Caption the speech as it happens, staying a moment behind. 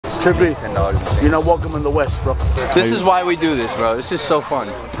Trippy, $10. You're not welcome in the West, bro. This is why we do this, bro. This is so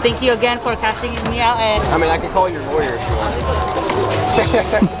fun. Thank you again for cashing me out. And I mean, I can call your lawyer if you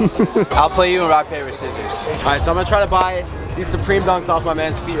want. I'll play you in rock, paper, scissors. All right, so I'm gonna try to buy these Supreme Dunks off my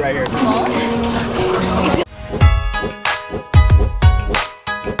man's feet right here.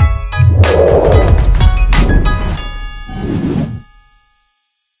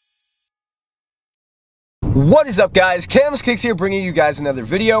 What is up, guys? Cam's Kicks here, bringing you guys another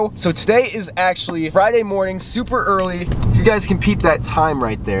video. So today is actually Friday morning, super early. If you guys can peep that time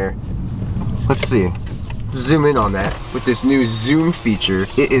right there. Let's see. Zoom in on that with this new Zoom feature.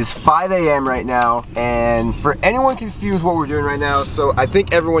 It is 5 a.m. right now, and for anyone confused what we're doing right now, so I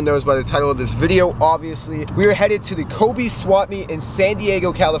think everyone knows by the title of this video, obviously, we are headed to the Kobey swap meet in San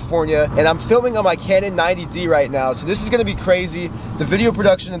Diego, California, and I'm filming on my Canon 90D right now, so this is gonna be crazy. The video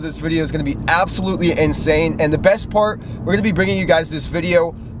production of this video is gonna be absolutely insane, and the best part, we're gonna be bringing you guys this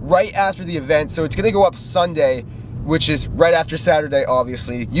video right after the event, so it's gonna go up Sunday, which is right after Saturday,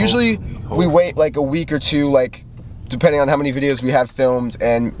 obviously. Usually we wait like a week or two, like depending on how many videos we have filmed,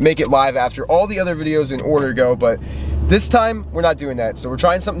 and make it live after all the other videos in order go, but this time we're not doing that. So we're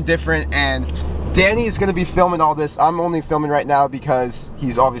trying something different, and Danny is gonna be filming all this. I'm only filming right now because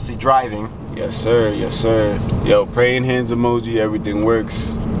he's obviously driving. Yes sir, yes sir. Yo, praying hands emoji, everything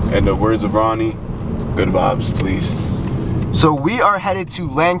works. And the words of Ronnie, good vibes, please. So we are headed to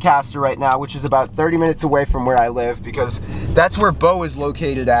Lancaster right now, which is about 30 minutes away from where I live, because that's where Bo is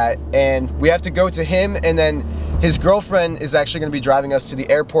located at, and we have to go to him, and then his girlfriend is actually going to be driving us to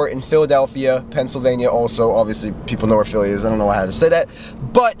the airport in Philadelphia, Pennsylvania also. Obviously, people know where Philly is. I don't know how to say that.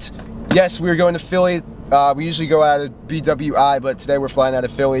 But yes, we're going to Philly. We usually go out of BWI, but today we're flying out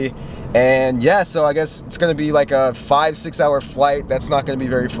of Philly. And yeah, so I guess it's going to be like a 5-6 hour flight. That's not going to be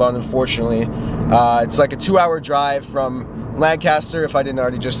very fun, unfortunately. It's like a 2-hour drive from Lancaster, if I didn't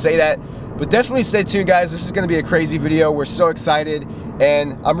already just say that. But definitely stay tuned, guys. This is going to be a crazy video. We're so excited,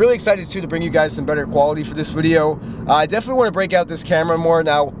 and I'm really excited too to bring you guys some better quality for this video. I definitely want to break out this camera more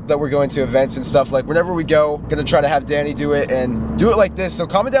now that we're going to events and stuff. Like whenever we go, I'm gonna try to have Danny do it and do it like this. So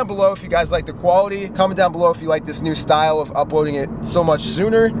comment down below if you guys like the quality. Comment down below if you like this new style of uploading it so much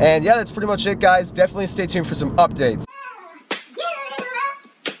sooner. And yeah, that's pretty much it, guys. Definitely stay tuned for some updates.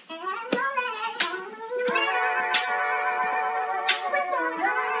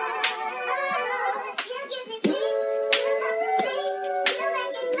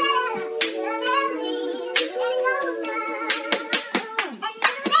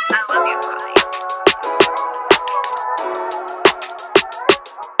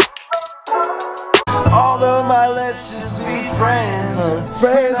 Let's just be friends.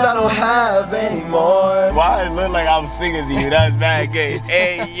 Friends I don't have anymore. Why it look like I'm singing to you? That's bad gay.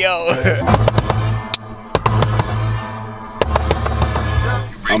 Hey yo.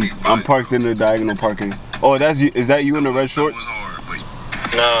 I'm parked in the diagonal parking. Oh, that's you. Is that you in the red shorts?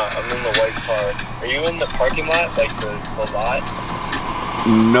 Nah, I'm in the white car. Are you in the parking lot, like the lot?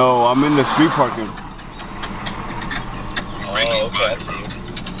 No, I'm in the street parking. Oh, okay, I see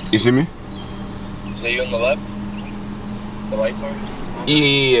you. You see me? Is that you on the left? The white store?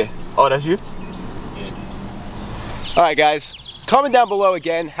 Yeah. Oh, that's you? Yeah. Alright, guys. Comment down below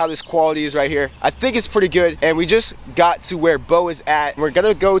again how this quality is right here. I think it's pretty good, and we just got to where Bo is at. We're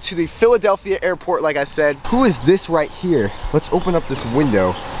gonna go to the Philadelphia airport, like I said. Who is this right here? Let's open up this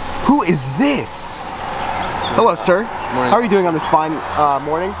window. Who is this? Hello, sir. Morning. How are you doing on this fine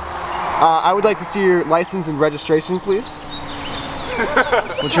morning? I would like to see your license and registration, please.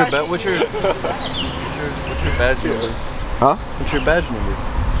 What's your badge number? Huh? What's your badge number?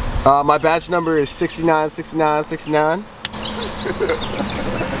 My badge number is 696969.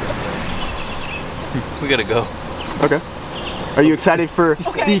 We gotta go. Okay. Are you excited for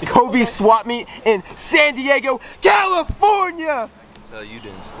the Kobey swap meet in San Diego, California? I can tell you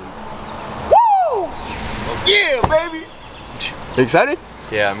didn't sleep. Woo! Okay. Yeah, baby! Are you excited?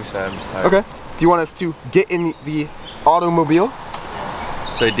 Yeah, I'm excited. I'm just tired. Okay. Do you want us to get in the automobile?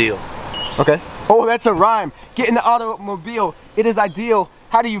 It's ideal. Okay. Oh, that's a rhyme. Get in the automobile. It is ideal.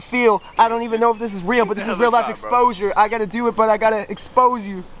 How do you feel? I don't even know if this is real, but this is real life exposure. I gotta do it, but I gotta expose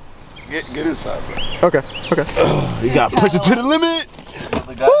you. Get inside, bro. Okay. Okay. You gotta push it to the limit.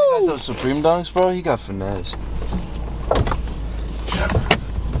 The guy who got those Supreme Dunks, bro, he got finessed.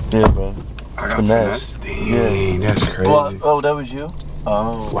 Yeah, bro. I got finessed. Dang, that's crazy. Well, oh, that was you?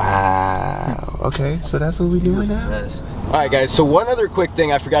 Oh. Wow. Okay, so that's what we doing now? Finessed. Alright guys, so one other quick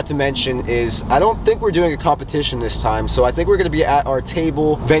thing I forgot to mention is I don't think we're doing a competition this time, so I think we're going to be at our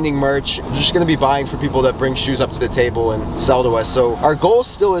table vending merch. We're just going to be buying for people that bring shoes up to the table and sell to us. So our goal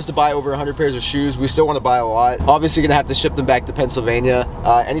still is to buy over 100 pairs of shoes. We still want to buy a lot. Obviously going to have to ship them back to Pennsylvania.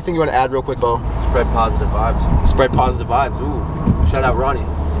 Anything you want to add real quick, Bo? Spread positive vibes. Spread positive vibes. Ooh, shout out Ronnie.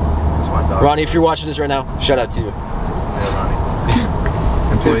 That's my dog. Ronnie, if you're watching this right now, shout out to you. Yeah,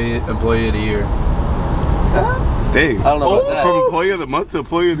 Ronnie. Employee of the year. Dang. I don't know about that. From employee of the month to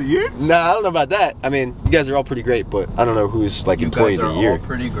employee of the year? Nah, I don't know about that. I mean, you guys are all pretty great, but I don't know who's like employee of the year. You guys are all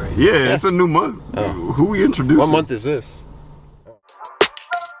pretty great. Yeah, it's a new month. Who we introducing? What month is this?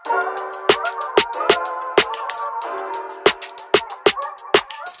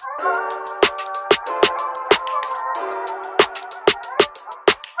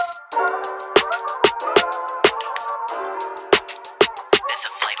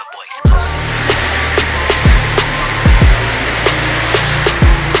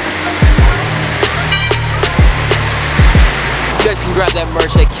 You guys can grab that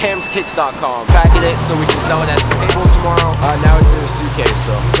merch at camskicks.com. Packing it so we can sell it at the table tomorrow. Now it's in a suitcase,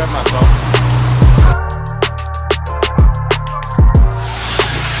 so grab my phone.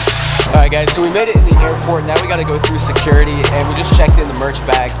 Alright guys, so we made it in the airport. Now we gotta go through security and we just checked in the merch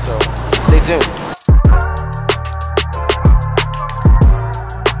bag, so stay tuned.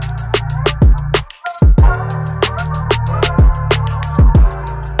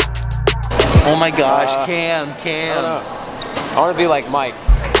 Oh my gosh, Cam. I want to be like Mike.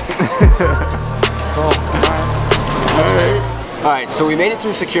 Cool. Alright, so we made it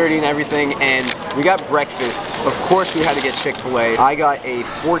through security and everything, and we got breakfast. Of course we had to get Chick-fil-A. I got a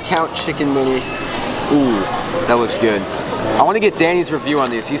 4-count chicken mini. Ooh, that looks good. I want to get Danny's review on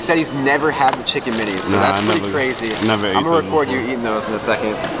these. He said he's never had the chicken minis, so that's pretty crazy. I'm gonna record you eating those in a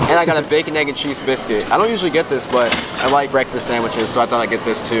second. And I got a bacon, egg, and cheese biscuit. I don't usually get this, but I like breakfast sandwiches, so I thought I'd get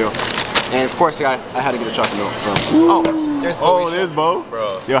this too. And of course, I had to get a chocolate milk. So. Oh, there's Bo. There's Bo.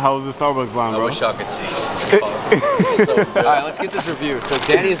 Bro. Yo, how was the Starbucks line, bro? I wish y'all could see this car. So good. All right, let's get this review. So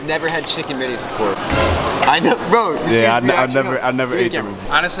Danny has never had chicken minis before. I know, bro. You see Yeah, I never ate them.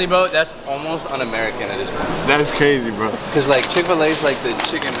 Honestly, bro, that's almost un-American at this point. That's crazy, bro. Because like Chick-fil-A's like the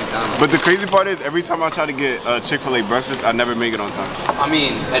chicken McDonald's. But the crazy part is, every time I try to get Chick-fil-A breakfast, I never make it on time. I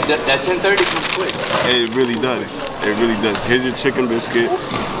mean, that 10:30 comes quick. It really does. It really does. Here's your chicken biscuit.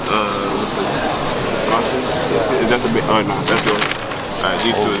 What's this? Sausage biscuit? Is that the big? Oh no, that's yours. Alright,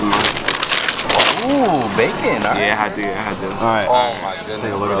 these two is mine. Ooh, bacon. Yeah, I had to. Alright. Oh my goodness.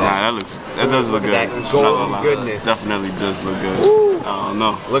 Take a look at Nah, that does look good. that golden goodness. Definitely does look good. I don't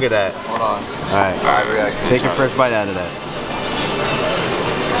know. Look at that. Hold on. Alright. Alright, we're actually Take your first bite out of that.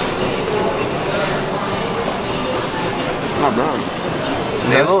 Not bad.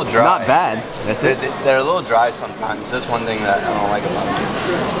 They're a little dry. Not bad. That's it. They're a little dry sometimes. That's one thing that I don't like about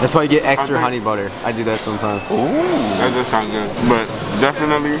them. That's why you get extra honey butter. I do that sometimes. Ooh, that does sound good. But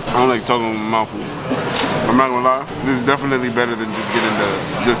definitely, I don't like talking with my mouth full. I'm not gonna lie, this is definitely better than just getting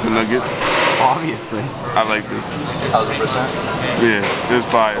the nuggets. Obviously. I like this. 1000%. Yeah, it's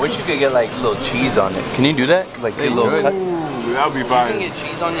fire. I wish you could get like little cheese on it. Can you do that? Like a little cut? Ooh, that'll be fire. You can get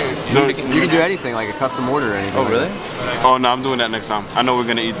cheese on your chicken. You can do anything, like a custom order or anything. Oh, really? Oh no, I'm doing that next time. I know we're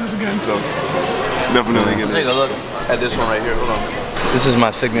gonna eat this again, so definitely get it. Take a look at this one right here. Hold on. This is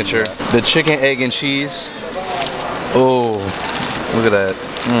my signature. The chicken, egg, and cheese. Oh, look at that.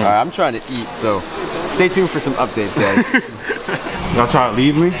 All right, I'm trying to eat, so stay tuned for some updates, guys. Y'all trying to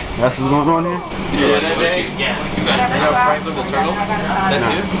leave me? That's what's going on here? Yeah, that day? Yeah. You know Franklin the turtle? That's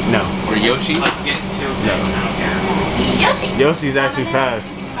you? No. Or Yoshi? No. Yoshi's actually fast.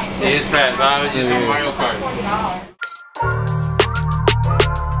 He is fast. I was just on Mario Kart.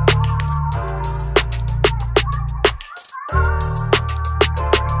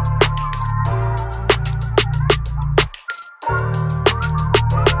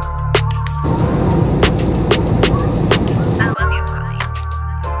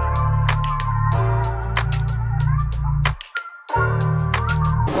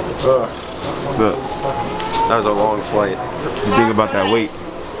 What's up? That was a long flight. What you think about that weight?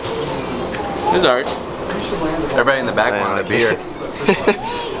 It's alright. Everybody in the back wanted a beer.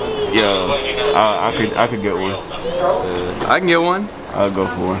 Yo, I could get one. I can get one. I'll go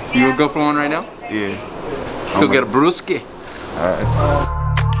for one. You would go for one right now? Yeah. Let's go get a brewski. Alright.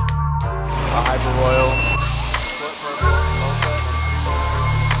 A Hyper Royal.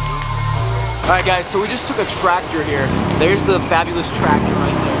 Alright guys, so we just took a tractor here. There's the fabulous tractor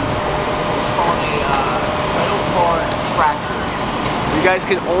right there. It's called a rental car tractor. So You guys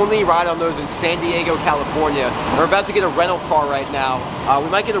can only ride on those in San Diego, California. We're about to get a rental car right now. We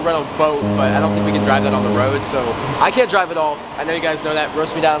might get a rental boat, but I don't think we can drive that on the road, so I can't drive at all. I know you guys know that.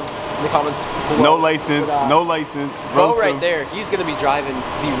 Roast me down in the comments below. No license, no license. Bo right there, he's gonna be driving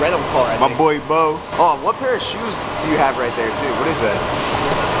the rental car, I think. My boy Bo. Oh, what pair of shoes do you have right there too? What is that?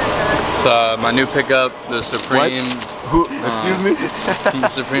 It's my new pickup, the Supreme. Who? Excuse me? The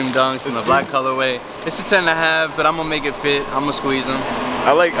Supreme Dunks in the black colorway. It's a 10.5, but I'm gonna make it fit. I'm gonna squeeze them.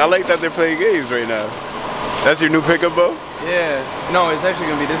 I like that they're playing games right now. That's your new pickup, Bo? Yeah. No, it's actually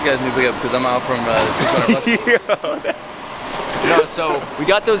gonna be this guy's new pickup because I'm out from 600 bucks. No, so we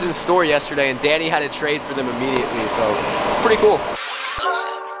got those in store yesterday, and Danny had to trade for them immediately, so it's pretty cool.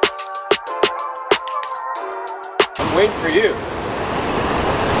 I'm waiting for you.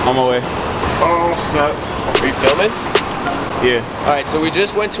 On my way. Oh, snap. Are you filming? Yeah. All right, so we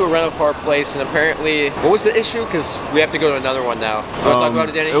just went to a rental car place, and apparently, what was the issue? Because we have to go to another one now. You want to talk about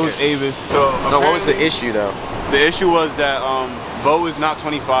it, Danny? It was Avis. So no, what was the issue though? The issue was that Bo is not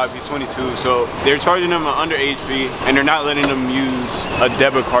 25, he's 22, so they're charging him an underage fee, and they're not letting him use a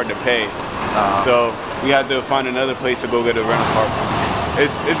debit card to pay. So we had to find another place to go get a rental car from.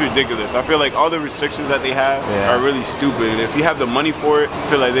 It's ridiculous. I feel like all the restrictions that they have are really stupid. If you have the money for it, I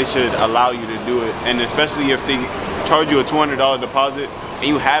feel like they should allow you to do it. And especially if they charge you a $200 deposit and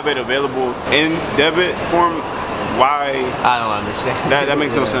you have it available in debit form, why? I don't understand. That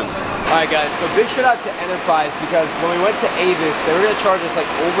makes no sense. All right, guys. So big shout out to Enterprise because when we went to Avis, they were gonna charge us like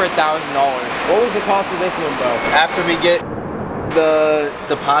over $1,000. What was the cost of this one, bro? After we get the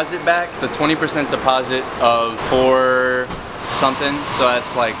deposit back, it's a 20% deposit of $4 something. So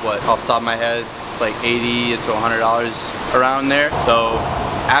that's like what, off the top of my head, it's like $80 to $100 around there. So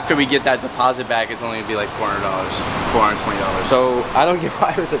after we get that deposit back, it's only gonna be like $400, $420. So I don't get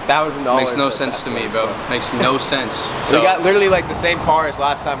why it was $1,000. Makes no sense to me, bro. Makes no sense. So we got literally like the same car as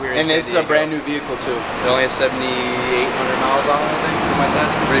last time we were in San it's Diego. a brand new vehicle too. It only has 7,800 miles on it, I think, something like that.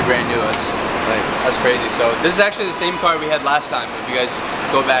 It's pretty brand new. That's crazy. So this is actually the same car we had last time. If you guys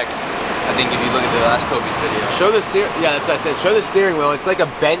go back, I think if you look at the last Kobey's video. Show the steering. Yeah, that's what I said. Show the steering wheel. It's like a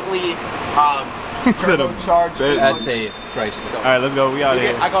Bentley. Turbocharged. I'd say Chrysler. All right, let's go. We out of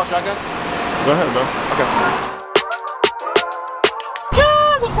here. I call shotgun. Go ahead, bro. Okay.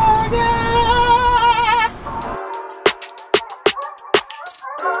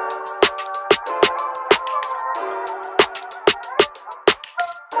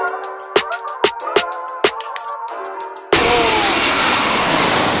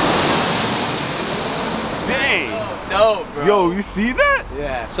 No, bro. Yo, you see that?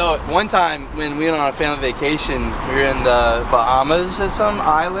 Yeah. So one time when we went on a family vacation, we were in the Bahamas or some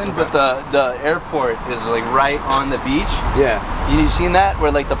island, but the airport is like right on the beach. Yeah. You seen that?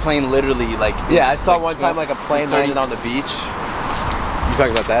 Where like the plane literally like. Yeah, I saw one time like a plane landed on the beach. You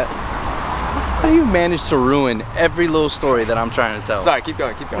talking about that? How do you manage to ruin every little story that I'm trying to tell? Sorry, keep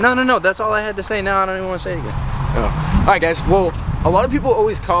going, keep going. No, that's all I had to say. Now I don't even want to say it again. Oh. All right, guys. Well, a lot of people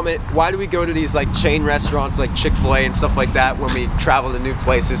always comment, why do we go to these like chain restaurants like Chick-fil-A and stuff like that when we travel to new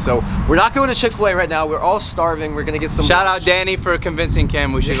places? So we're not going to Chick-fil-A right now. We're all starving. We're gonna get some. Shout out Danny for convincing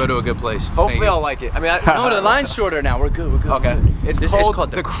Kim we should go to a good place. Hopefully I'll like it. I mean, no, the line's shorter now. We're good. We're good. Okay. It's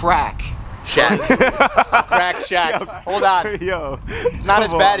called the Crack Shack. Crack Shack. Hold on. Yo, it's not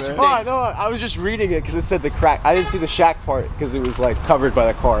as bad as you think. Oh, No, I was just reading it because it said the Crack. I didn't see the Shack part because it was like covered by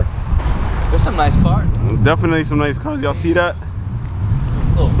the car. There's some nice cars. Definitely some nice cars. Y'all see that?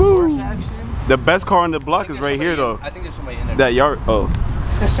 Porsche action. The best car on the block is right here though. I think there's somebody in there. That yard. Oh,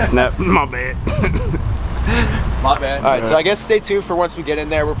 snap. My bad. My bad. All right, so I guess stay tuned for once we get in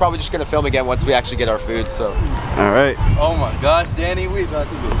there. We're probably just gonna film again once we actually get our food. So. All right. Oh my gosh, Danny, we about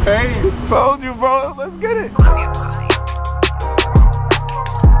to go crazy. Told you, bro. Let's get it.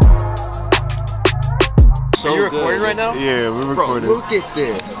 Are you recording right now? Yeah, we're recording. Bro, look at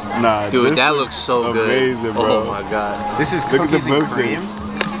this. Nah, dude, that looks so good. Amazing, bro. Oh my god. This is Look at the cookies and cream.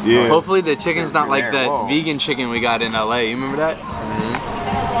 Yeah. Hopefully the chicken's not like that Whoa. vegan chicken we got in LA. You remember that?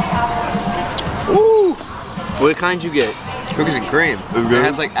 Ooh. What kind you get? Cookies and cream. It's good. It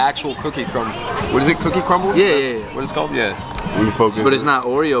has like actual cookie crumble. What is it? Cookie crumbles? Yeah. What is it called? Yeah. Let me focus. But it's not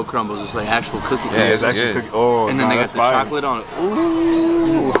Oreo crumbles. It's like actual cookie crumbles. Yeah, it's actually cookie. Oh, and then they got the chocolate on it.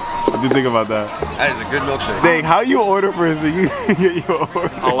 Ooh. What do you think about that? That is a good milkshake. Dang, how you order for this? You get your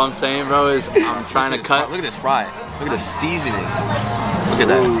order. All I'm saying, bro, is I'm trying to cut. Look at this fry. Look at the seasoning. Look at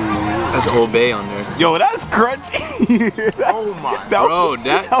that. That's Old Bay on there. Yo, that's crunchy. Oh my. Bro,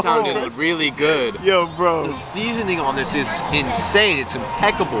 that sounded really good. Yo, bro. The seasoning on this is insane. It's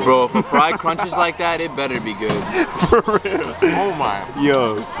impeccable. Bro, if a fry crunches like that, it better be good. For real. Oh my.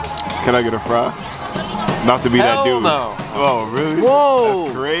 Yo, can I get a fry? Not to be that Hell dude. no. Oh, really? Whoa.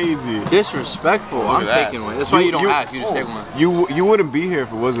 That's crazy. Disrespectful. I'm taking one. That's why you don't ask. You just take one. You wouldn't be here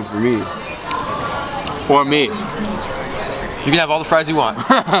if it wasn't for me. Or me. You can have all the fries you want.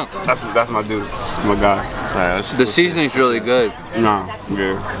 That's my dude. That's my guy. All right, The seasoning's really good. Nah,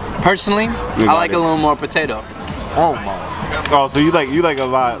 good. Personally, I like a little more potato. Oh my. Oh, so you like a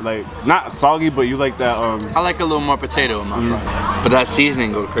lot, like not soggy, but you like that. I like a little more potato in my fry. But that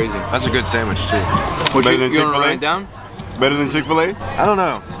seasoning goes crazy. That's a good sandwich too. What Better you than wanna write Chick-fil-A? it down? Better than Chick-fil-A? I don't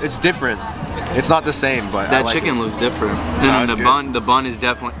know. It's different. It's not the same, but That I like chicken it. looks different. No, And it's the good. bun is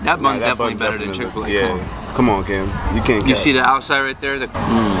definitely, that bun's definitely better than Chick-fil-A. Yeah. Come on, Cam. You can't. You see the outside right there?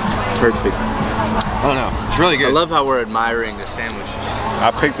 Perfect. I don't know. It's really good. I love how we're admiring the sandwiches.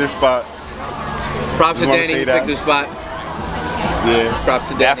 I picked this spot. Props to You wanna Danny, say who that? picked the spot. Yeah. Props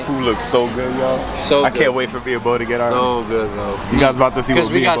to That Danny. food looks so good, y'all. So I good. can't wait for me and Bo to get on. So good, bro. You guys about to see what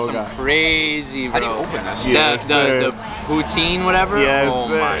Because we me got and Bo some got. crazy, bro. How do you open this? Yes, sir. the poutine, whatever. Yes, oh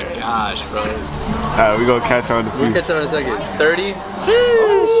sir. my gosh, bro. Alright, we gonna catch on the We'll food. catch it in a second. 30.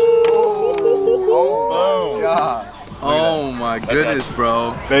 God. Oh my goodness,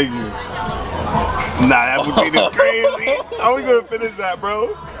 bro. Thank you. Nah, that poutine is crazy. How we gonna finish that,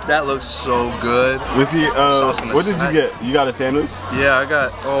 bro? That looks so good. Let's see. Sauce on the What did you side. get? You got a sandwich? Yeah, I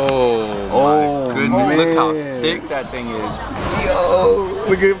got. Oh my goodness! Look how thick that thing is. Yo,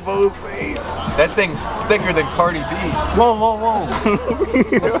 look at Bo's face. That thing's thicker than Cardi B. Whoa, whoa, whoa!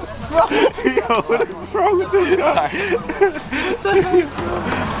 Yo, what is wrong with this guy?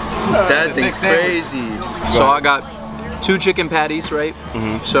 That thing's crazy. So I got 2 chicken patties, right?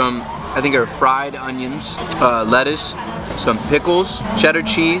 Some, I think, are fried onions, lettuce, some pickles, cheddar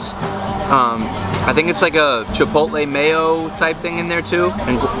cheese. I think it's like a chipotle mayo type thing in there too.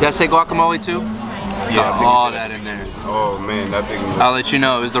 And did I say guacamole too? Yeah, Got all that in there. Oh man, that thing. I'll let you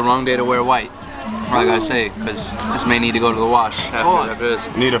know it was the wrong day to wear white. Like I say, because this may need to go to the wash after this.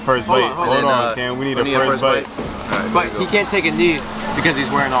 Need a first bite. Hold Hold on, on, Cam. We need a first bite. Alright, But he can't take a knee because he's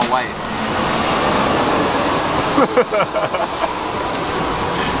wearing all white.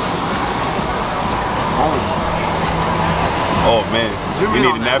 Oh man, you need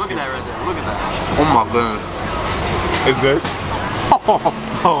a napkin. Look at that right there. Look at that. Oh my goodness. It's good.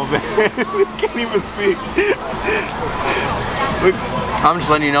 Oh man, we can't even speak. Look. I'm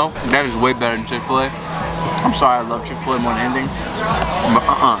just letting you know, that is way better than Chick-fil-A. I'm sorry, I love Chick-fil-A more than anything.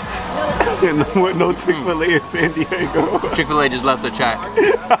 But No Chick-fil-A in San Diego. Chick-fil-A just left the chat.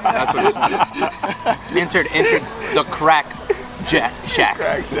 That's what it's entered the crack shack. Crack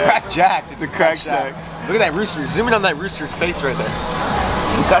Crack Shack. Jack. It's The Crack Shack. Look at that rooster. Zoom in on that rooster's face right there.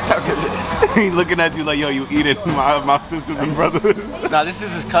 That's how good it is. He looking at you like, yo, you eating my sisters and brothers. No, this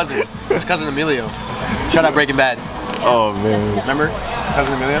is his cousin. His cousin Emilio. Shout out Breaking Bad. Oh man. Remember?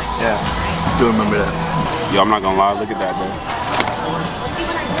 Cousin Emilio? Yeah. Do remember that. Yo, I'm not gonna lie, look at that, man.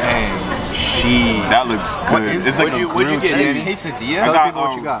 Dang, she. That looks good. It's like what'd you get, Danny? Quesadilla? I Tell got, people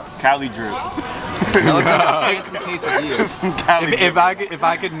what you got. Cali drip. That looks like a fancy quesadilla. Some Cali drip. If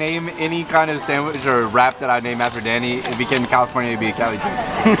I could name any kind of sandwich or wrap that I name after Danny, it became California, it'd be a Cali drink.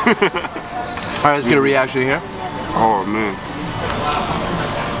 Alright, let's get a reaction here. Oh man.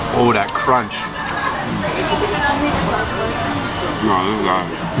 Oh, that crunch. No, this guy.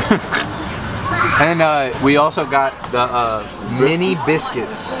 And we also got the mini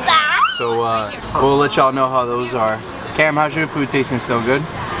biscuits. So we'll let y'all know how those are. Cam, how's your food tasting? Still good?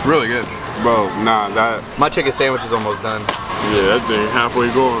 Really good. Bro, nah, that. My chicken sandwich is almost done. Yeah, that thing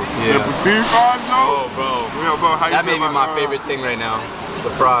halfway going. Yeah. The poutine fries, though. Oh, bro. Yo, bro, how you That feel may be about, my favorite thing right now. The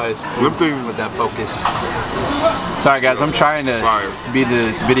fries. Them things. With that focus. Sorry guys, I'm trying to Fire. be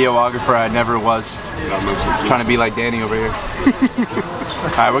the videographer I never was. That makes it good. Trying to be like Danny over here.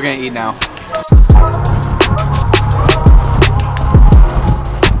 Alright, we're gonna eat now.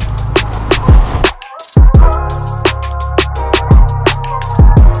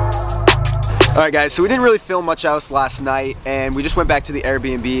 Alright guys, so we didn't really film much else last night and we just went back to the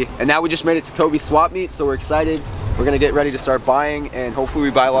Airbnb and now we just made it to Kobey swap meet, so we're excited. We're gonna get ready to start buying and hopefully we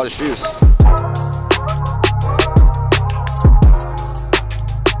buy a lot of shoes.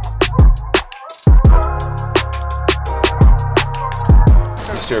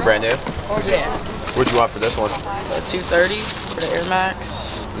 Let's do it brand new. Yeah. What'd you want for this one? 230 for the Air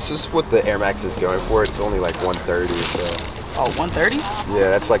Max. This is what the Air Max is going for. It's only like 130, so. Oh, 130? Yeah,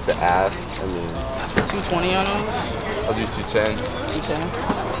 that's like the ask. I mean, 220 on those? I'll do 210.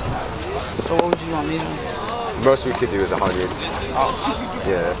 210. So what would you want me to? most we could do is 100. Oh,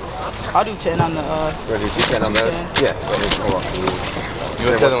 Yeah. I'll do 10 on the. You wanna do 210 on those? 210. Yeah. Hold on. You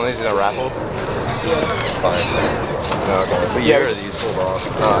want to tell them these in a raffle? Yeah. Fine. Okay. But Yeah, yeah, are these sold off?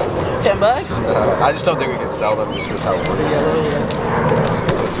 $10 bucks? I just don't think we can sell them just with how we're So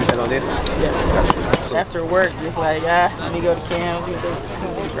 210 on this? Yeah. After work, just like, let me go to Cam's.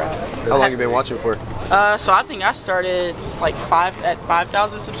 How long have you been watching for? So I think I started like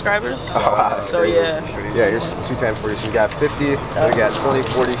 5,000 subscribers. Oh, wow, so crazy. yeah. Yeah, here's 210 for you. So you got 50, we got 20,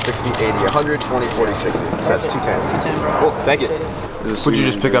 40, 60, 80, 100, 20, 40, 60. So that's 210. 210, bro. Cool, thank you. What'd you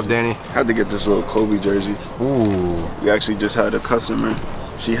just pick up, Danny? Had to get this little Kobey jersey. Ooh. We actually just had a customer.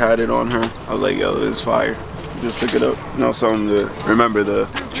 She had it on her. I was like, yo, it's fire. Just pick it up. You know, something to remember the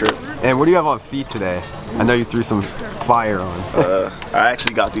trip. And what do you have on feet today? I know you threw some fire on. I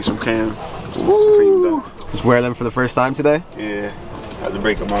actually got these from Cam. Supreme Dunks. Just wear them for the first time today? Yeah. Had to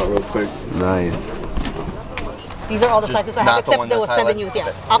break them out real quick. Nice. These are all the sizes I have, except there was 7 youth.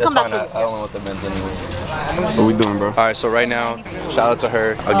 Yeah, I'll come back to you. I don't know what the men's anyway. What we doing, bro? All right, so right now, shout out to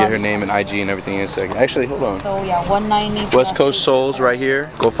her. I'll get her name and IG and everything in a second. Actually, hold on. So yeah, 190. West Coast Souls right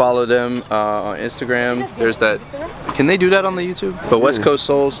here. Go follow them on Instagram. There's that. Can they do that on the YouTube? But West Coast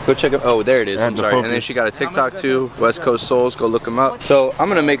Souls, go check it. Oh, there it is. I'm sorry. And then she got a TikTok too. West Coast Souls. Go look them up. So I'm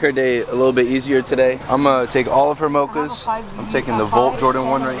gonna make her day a little bit easier today. I'm gonna take all of her mochas. I'm taking the Volt Jordan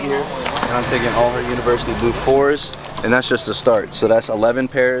 1 right here, and I'm taking all her University Blue 4s. And that's just the start. So that's 11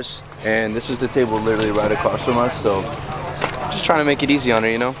 pairs. And this is the table literally right across from us. So just trying to make it easy on her,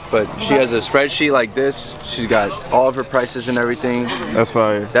 you know? But she has a spreadsheet like this. She's got all of her prices and everything. That's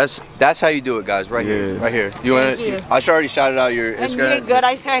fire. That's how you do it, guys. Right here. Right here. You want to? I should already shouted out your And you Instagram. did good.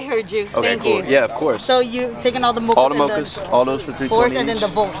 I heard you. Okay, Thank cool. you. Yeah, of course. So you taking all the mochas? All the mochas, all those for 320 fours and then each. the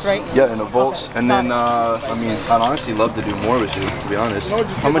volts, right? Yeah, and the volts. Okay. And then, I mean, I'd honestly love to do more with you, to be honest.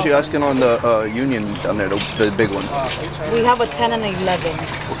 How much are you asking on the Union down there, the big one? We have a 10 and an 11.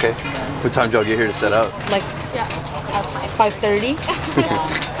 Okay. What time did y'all get here to set up? Like 5:30.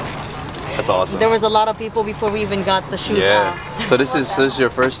 That's awesome. There was a lot of people before we even got the shoes. Yeah. So this is your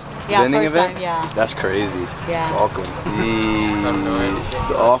first vending first event? time, yeah. That's crazy. Yeah. Welcome.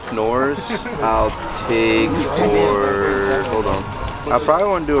 The off Nors, I'll take for, hold on. I probably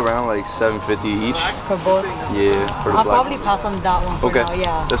want to do around like $750 each. For both? Yeah, for the I'll black probably one. pass on that one for Okay, now,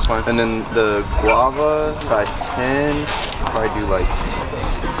 yeah. that's fine. And then the guava, size 10, probably do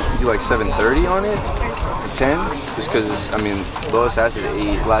like 730 on it. 10, just because I mean lowest acid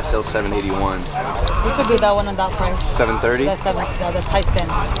 8, last sale 781. We could do that one on that price. 730. That's the size 10.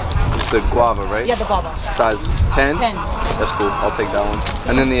 It's the guava, right? Yeah, the guava. Size 10. 10. That's cool. I'll take that one.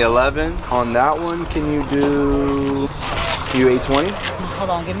 And then the 11 on that one. Can you do 820? Hold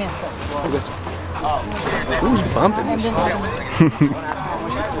on, give me a sec. Who's bumping this?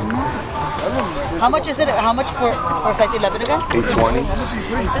 How much is it? How much for size 11 again? 820.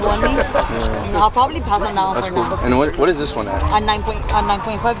 820. I'll probably pass on that one That's for cool. now. And what is this one at? On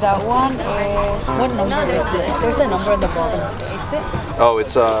 9.5, that one is, what number is it? There's a number at the bottom. Is it? Oh,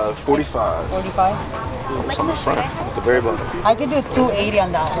 it's 45. 45? It's on the front, at the very bottom. I could do 280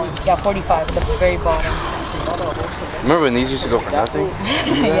 on that one. Yeah, 45 at the very bottom. Remember when these used to go for nothing?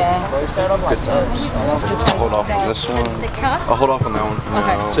 Yeah. Good times. I'll hold off on this one. I'll hold off on that one for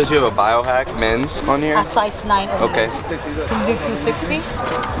now. Okay. Says you have a biohack men's on here. A size 9 or Okay. 9. Can you do 260?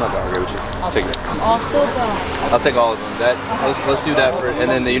 I'm not gonna agree with you. I'll take it. Also I'll take all of them. Let's do that for, and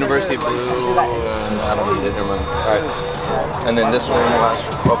then the University Blue. I don't need it. Never mind. All right. And then this one,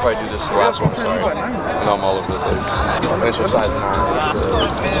 I'll probably do this last one. Sorry. I know I'm all over the place. And it's a size 9.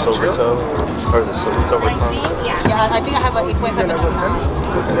 It's a silver toe or the silver tongue. yeah, I think I have an 8.5.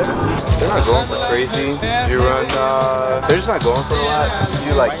 They're not going for crazy. You run. They're just not going for a lot.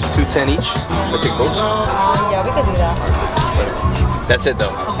 You do like 210 each. I take both. Yeah, we could do that. That's it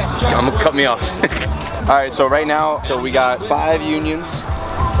though. Okay. I'm gonna cut me off. All right, so right now, we got 5 unions.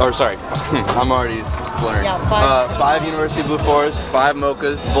 Or sorry, I'm already blurring. Yeah, 5. 5 University Blue 4s, 5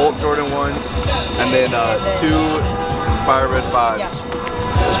 mochas, Volt Jordan 1s, and then 2 Fire Red 5s. Yeah.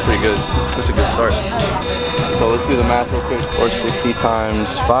 That's pretty good. That's a good start. So let's do the math real quick. 460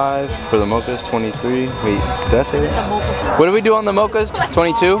 times 5 for the mochas, 23. Wait, did I say that? What did we do on the mochas?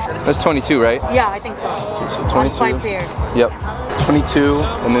 22? That's 22, right? Yeah, I think so. So 22. 5 pairs. Yep. 22,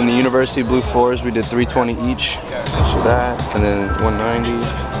 and then the University Blue 4s, we did 320 each. So that, and then 190,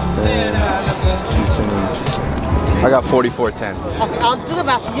 and 210. I got 44.10. Okay, I'll do the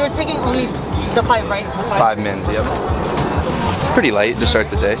math. You're taking only the 5, right? 5 men's, yep. Pretty light to start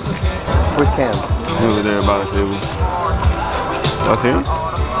the day. Where's Cam? Over there by the table. Oh, serious?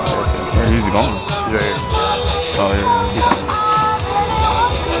 Yeah, he's gone. He's right here. Oh,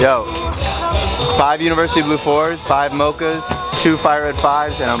 Yo, 5 University Blue 4s, 5 mochas, 2 Fire Red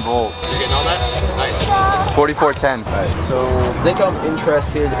 5s, and I'm Volt. You getting all that? Nice. 44.10. Alright, so I think I'm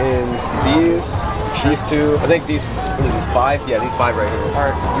interested in these These two, I think these, what is these, 5? Yeah, these 5 right here.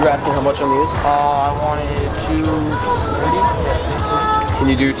 Alright. You were asking how much on these? I wanted 230. Can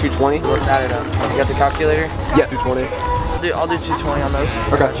you do 220? Let's add it up. You got the calculator? Yeah, 220. I'll do 220 on those.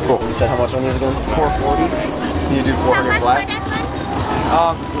 Okay, cool. You said how much on these again? 440. Can you do 400 flat?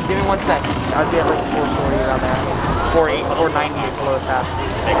 Give me 1 sec. I'd be at like 440 around there. 490 is the lowest ask.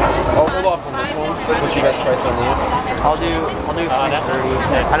 I'll hold off on this one. What's your best price on these? I'll do 330.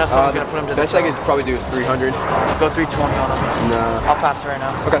 I know someone's gonna put them to the best I could probably do is 300. Go 320 on them. Nah. I'll pass right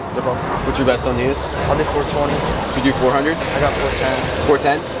now. Okay, no problem. What's your best on these? I'll do 420. You do 400? I got 410.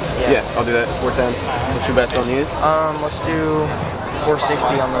 410? Yeah. I'll do that. 410. What's your best on these? Let's do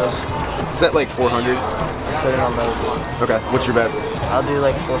 460 on those. Is that like 400? Put it on those. Okay. What's your best? I'll do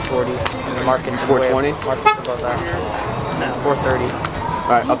like 440. Markets 420? Markets above that. 430.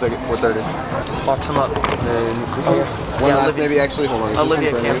 Alright, I'll take it. 430. Let's box them up. And this one? One last maybe actually. Hold on. Is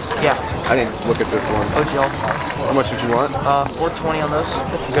Olivia this one Kim. Yeah. I didn't look at this one. OGL. How much did you want? 420 on those.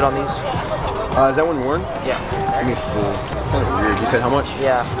 Good on these. Is that one worn? Yeah. Let me see. Kind of weird. You said how much?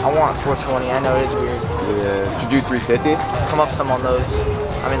 Yeah, I want 420. I know it is weird. Yeah. Did you do 350? Come up some on those.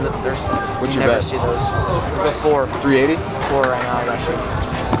 I mean, there's. What's you your never best? see those. We'll go 4. 380? 4 right now. I'm actually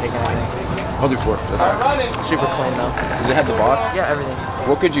taking everything. I'll do 4. That's fine. Super clean though. Does it have the box? Yeah, everything.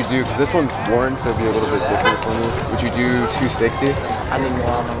 What could you do? Because this one's worn, so it'd be a little bit different for me. Would you do 260? I need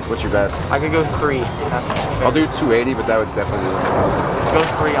more on them. What's your best? I could go 3. That's fair. I'll do 280, but that would definitely be the best. Go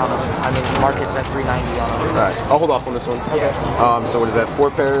 3 on them. I mean, the market's at 390 on them. Alright, I'll hold off on this one. Okay. So what is that?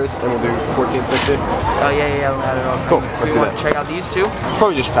 4 pairs, and we'll do 1460? Oh yeah. We'll add it on. Cool, let's do Want that. to check out these two?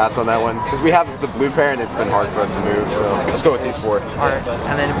 Probably just pass on that one, because we have the blue pair, and it's been hard for us to move, so let's go with these 4. Alright.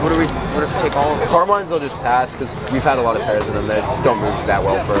 And then what if we take all of them? Carmines, I'll just pass, because we've had a lot of pairs in them that don't move that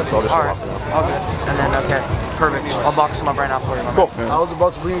well for us, so I'll just hold Alright. off on them. All good. And then, okay. Perfect. I'll box them up right now for you. Cool. I was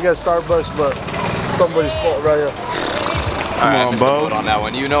about to bring you guys Starbucks, but somebody's fault right here. Alright, I missed the boat on that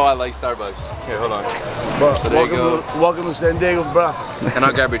one. You know I like Starbucks. Here, hold on. But So there you go. welcome to San Diego, bro. And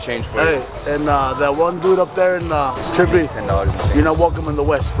I'll grab your change for you. Hey, and that one dude up there in Trippy, $10. you're not welcome in the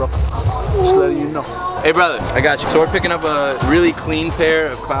West, bro. Just letting you know. Hey brother, I got you. So we're picking up a really clean pair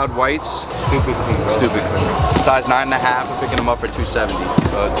of Cloud Whites. Stupid clean, bro. Stupid clean. Size 9.5, we're picking them up for $270.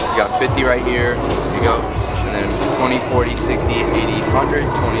 So you got 50 right here, here you go. And then 20, 40, 60, 80, 100, 20,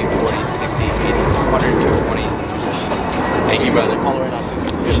 40, 60, 80, 200, 220, 270. Thank you, brother. Of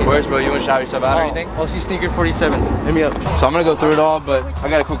course, bro. You want to shout yourself out or anything? LC Sneaker 47. Hit me up. So I'm gonna go through it all, but I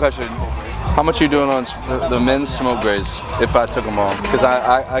got a cool question. How much are you doing on the men's smoke grays if I took them all? Because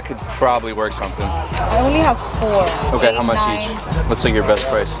I could probably work something. I only have 4. Okay, 8, how much 9, each? What's like your best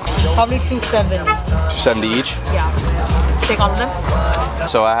price? Probably 270. 270 each? Yeah. Take all of them?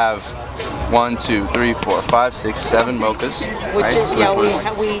 So I have 1, 2, 3, 4, 5, 6, 7 mochas. Which right? is, So yeah,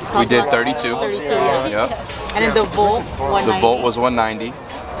 we talked did about 32. 32, yeah. Yep. And then the Volt, 190. The Volt was 190.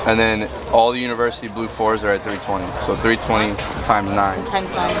 And then all the University Blue 4s are at 320. So 320 times 9.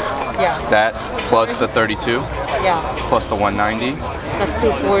 Times 9. Yeah. That plus the 32, Yeah. plus the 190. That's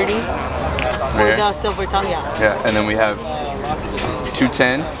 240. Right here. With the silver tongue, yeah. Yeah, and then we have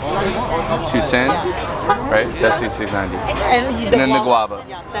 210, 210, right? That's 690. And then the guava.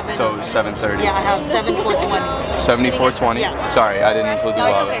 Yeah, 7. So 730. Yeah, I have 7420. 7420. Yeah. Sorry, I didn't include the No,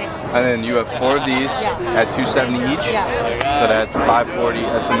 it's guava. okay. And then you have 4 of these Yeah. at 270 each. Yeah. So that's 540.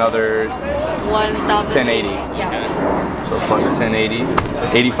 That's another 1080. 1080. Yeah. So plus 1080,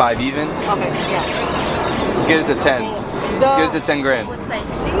 85 even. Okay, yeah. Let's get it to 10. Let's get it to 10 grand. Let's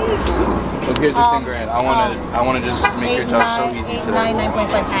get it to 10 grand. I wanna just make your job so easy today.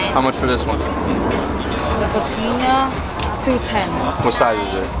 9.5. How much for this one? The patina, 210. What size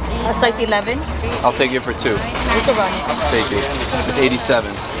is it? Size 11. I'll take it for 2. We can run it. Take it. It's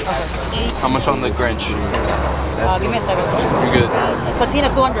 87. Okay. How much on the Grinch? Give me a second. You're good. Patina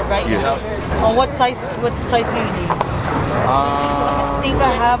 200, right? Yeah. What size do you need? I think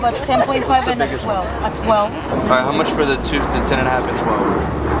I have a 10.5 and a 12. A 12. Alright, how much for the 10.5 and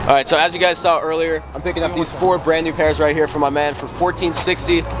 12? Alright, so as you guys saw earlier, I'm picking up these 4 brand new pairs right here from my man for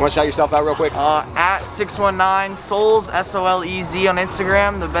 $14.60. You want to shout yourself out real quick? At 619 Soles, SOLEZ on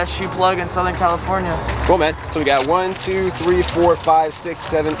Instagram, the best shoe plug in Southern California. Cool, man. So we got 1, 2, 3, 4, 5, 6,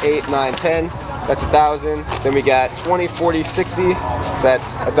 7, 8, 9, 10. That's 1,000. Then we got 20, 40, 60. So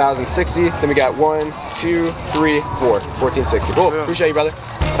that's 1,060. Then we got 1, 2, 3, 4. 1460. Cool. Appreciate you, brother.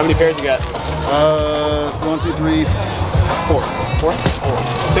 How many pairs you got? 1, 2, 3, 4. 4?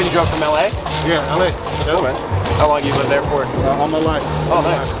 So you drove from LA? Yeah, LA. Cool, man. How long you lived there for? All my life. Oh,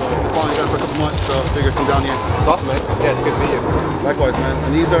 nice. So finally got it for a couple months, so figured come down here. It's awesome, man. Yeah, it's good to meet you. Likewise, man.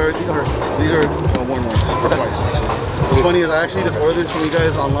 And these are warm ones. Twice. What's funny is I actually just ordered this from you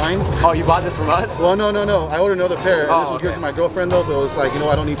guys online. Oh, you bought this from us? Well, no. I ordered another pair. Oh, this was given to my girlfriend though, but it was like, you know,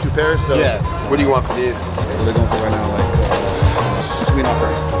 I don't need 2 pairs. So yeah. What do you want for these? What are they going for right now? Like, sweet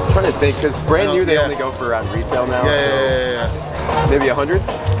offer. I'm trying to think, because brand new they only go for around retail now. Yeah. Maybe 100? Oh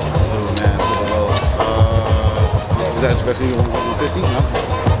man, is that the best one? 150? No.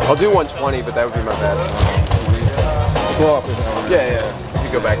 I'll do 120, but that would be my best. 12 off. Yeah. You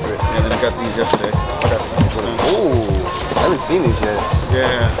go back to it. And then I got these yesterday. Okay. Ooh, I haven't seen these yet.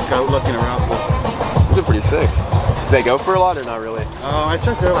 Yeah, got looking around. These are pretty sick. Do they go for a lot or not really? I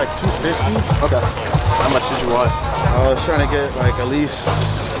checked they're like 250. Okay. How much did you want? I was trying to get like at least.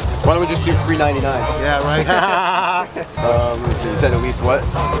 Why don't we just do $3.99? Yeah, right. Let me see. You said at least what?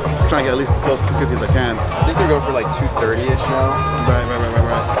 I'm trying to get at least as close to 250 as I can. I think they're going for like 230-ish now. Right.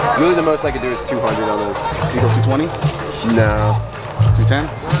 Really, the most I could do is 200 on them. You go 220? No. 210?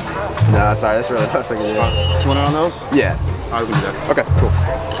 No, sorry, that's really the most I can do. 200 on those? Yeah. I'll do that. Okay, cool.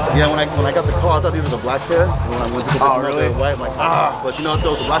 Yeah, when I got the call, I thought these were the black pair. When I went to go really? the white, I'm like, but you know what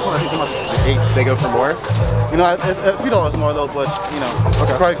though, the black one I think come out like 8. They go for more? You know, a few dollars more though, but you know,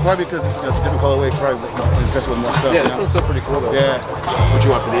 probably because it's a different colorway, probably impressed with more stuff. Yeah, this one's still pretty cool though. Yeah. What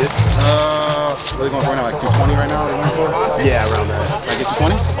you want for these? What are they going for right now? Like 220 right now? What are they going for? Yeah, around that. I get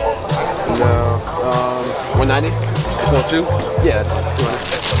 220? No. 190? Well, 2? Yeah, that's fine. 200.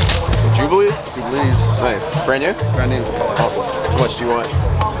 Jubilees? Jubilees. Nice. Brand new? Brand new. Awesome. How much do you want?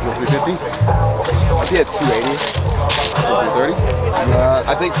 350? I'd be at 280. 330?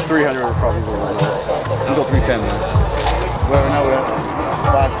 I think 300 would probably be my lowest. You go 310, man. Well, now we're at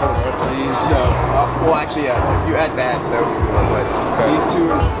 5 total, right, for these? No. Well, actually, yeah. If you add that, that would be more. But these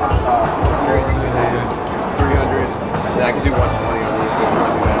two is 400 and 300. Then I could do 120 on these. So if you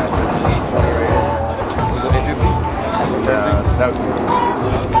want to do that, that's 820 right here. 850? That would be more.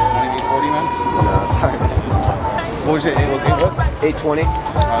 840, man? No, sorry. What was it? What? 820. Okay.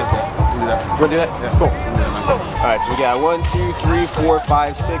 Do that. You want to do that? Yeah. Cool. All right, so we got 1, 2, 3, 4,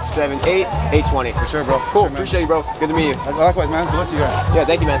 5, 6, 7, 8, 820. For sure, bro. Cool. Sure, Appreciate you, bro. Good to meet you. Likewise, man. Good luck to you guys. Yeah,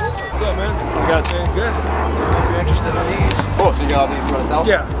 thank you, man. What's up, man? How's it going? Good. If you're interested in these. Cool. So you got all these you want to sell?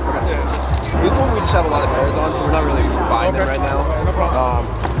 Yeah. Okay. This one we just have a lot of pairs on, so we're not really buying them right now. No problem.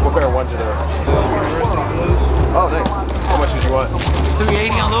 What pair of ones are those? Oh, nice. How much did you want?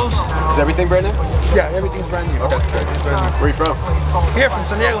 380 on those? Is everything brand new? Yeah, everything's brand new. Okay. Where are you from? Here from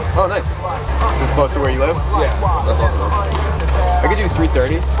San Diego. Oh, nice. This is close to where you live? Yeah. That's awesome. I could do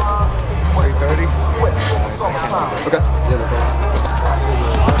 330. 330. Okay. Yeah, no problem.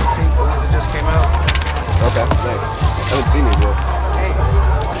 Pink ones that just came out. Okay, nice. I haven't seen these yet.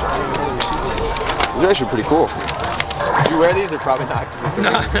 These are actually pretty cool. Would you wear these or probably not? It's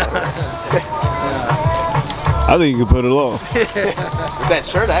I think you can put it on. With that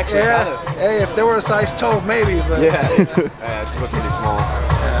shirt, actually, kind of. Hey, if there were a size 12, maybe, but Yeah. Yeah, it looks pretty small.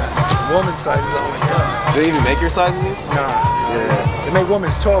 woman size is always good. Do they even make your size in these? Nah. Yeah. They make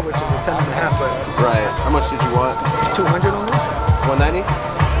women's 12, which is a 10 and a half, but Right. How much did you want? 200 on this? 190?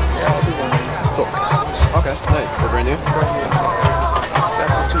 Yeah, I'll do 190. Cool. Okay, nice. They're brand new?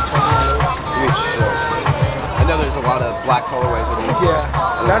 That's the 220 on those. I know there's a lot of black colorways of these. Yeah.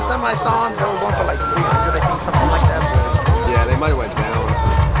 Last time I saw them, they were going for like 300, I think, something like that. But Yeah, they might have went down.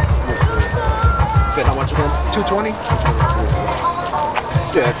 Let me see. You said how much again? 220? Let me see.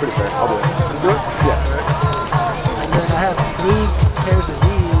 Yeah, that's pretty fair. I'll do it. You do it? Yeah. And then I have 3 pairs of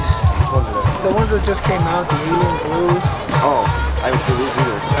these. Which ones are they? The ones that just came out, the alien blue. Oh, I haven't seen these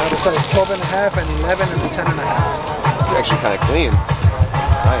either. I have a size 12 and a half and 11 and a 10 and a half. They're actually kind of clean.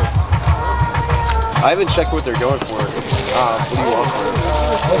 Nice. I haven't checked what they're going for. What do you want for them?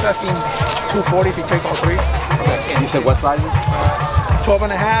 I was asking 240 if you take all 3. Okay. You said what sizes? 12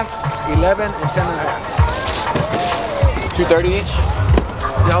 and a half, 11 and 10 and a half. 230 each?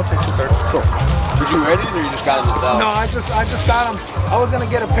 Yeah, I'll take 230. Cool. Would you wear these or you just got them to sell? No, I just got them. I was gonna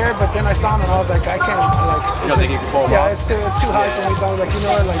get a pair, but then I saw them and I was like, I can't. Like, You don't think you can pull them off? Yeah, it's too high for me. So I was like, you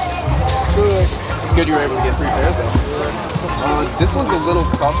know what? Like, screw it. It's good you were able to get 3 pairs though. This one's a little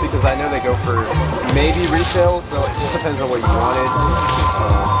tough because I know they go for maybe retail, so it just depends on what you wanted.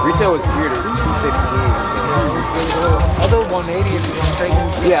 Retail was weird, it was $215. I'll do 180 if you want to take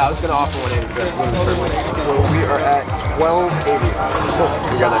them. Yeah, I was gonna offer 180, so that's literally perfect. So we are at 1280. Cool.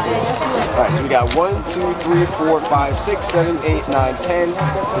 We got that deal. Alright, so we got 1, 2, 3, 4, 5, 6, 7, 8, 9, 10.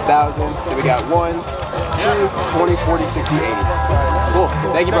 It's 1,000. Then we got 1, 2, 20, 40, 60, 80. Cool.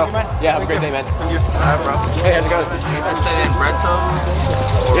 Thank you, bro. Yeah, have a great day, man. Thank you. All right, bro. Hey, how's it going? You interested in bread toast?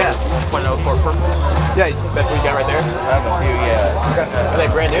 Yeah. 1.0 purple? Yeah, that's what you got right there? I have a few, yeah. Are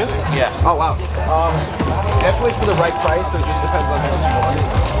they brand new? Yeah. Oh, wow. Definitely for the right price, so it just depends on how much you want.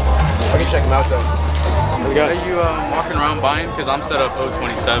 I can check them out, though. How's it going? Are you walking around buying? Because I'm set up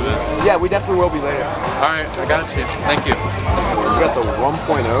 027. Yeah, we definitely will be later. Alright, I got you. Thank you. We got the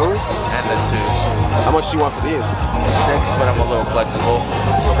 1.0s. And the 2s. How much do you want for these? 6, but I'm a little flexible.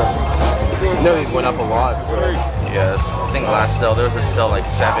 I know these went up a lot, so. Yes. I think last sale, there was a sale like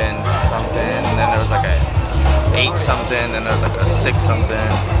 7 something, and then there was like a 8 something, and then there was like a 6 something.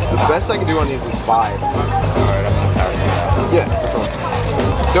 The best I can do on these is 5. Alright, I'm gonna pass on that. Yeah.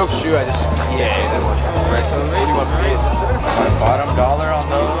 Dope shoe, I just can't pay that much. Right, so what do you want for these? My bottom dollar on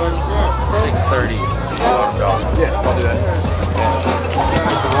those, 630. Bottom dollar. Yeah, I'll do that.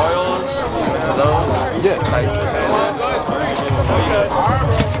 The Royals, to those. Yeah. Nice.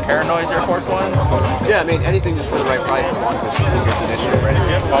 Paranoid Air Force Ones? Yeah, I mean, anything just for the right price as long as it's a good condition, right?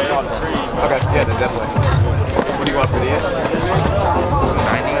 Okay, yeah, then definitely. What do you want for these?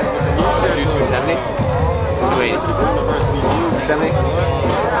 290. Do 270? 280. 270?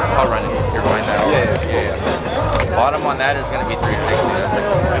 I'll run it. You're buying that? Yeah. Bottom on that is going to be 360. That's like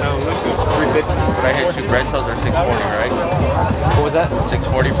 350. But I hit 2 bread toes are 640, right? What was that?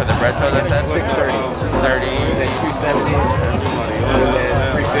 640 for the bread toes, I said? 630. 30. Then 270. And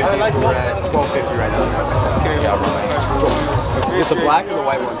then 350, so we're at 1250 right now. Yeah, I'll run that. Is it the black or the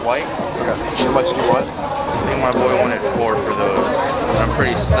white one? White? Okay. How much do you want? I think my boy wanted 4 for those. I'm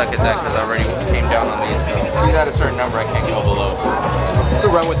pretty stuck at that because I already came down on these. So even at a certain number, I can't go below. It's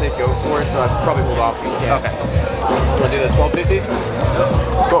around what they go for, so I'd probably hold off if you can. Okay. You want to do the 1250?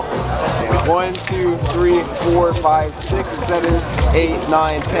 Cool. 1, 2, 3, 4, 5, 6, 7, 8,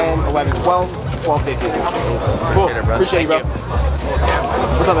 9, 10, 11, 12, 1250. Cool. Appreciate it, bro.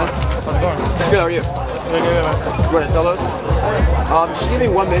 What's up, man? How's it going? Good, how are you? You want to sell those? Just give me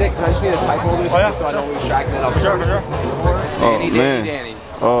 1 minute because I just need to type all this so I don't lose track and then I'll Sure. Danny.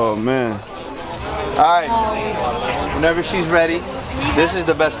 Oh man. Alright. Whenever she's ready. This is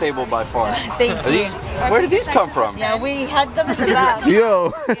the best table by far. Thank you. Where did these come from? Yeah, we had them in the back.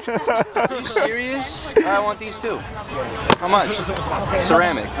 Yo. Are you serious? I want these too. How much?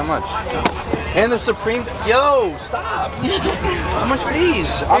 Ceramic. How much? And the Supreme. Yo, stop. How much for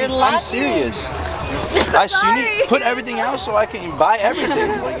these? I'm serious. You need to put everything out so I can buy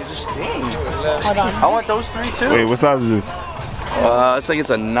everything. Like, it's just dang. Hold on. I want those 3 too. Wait, what size is this? It's like it's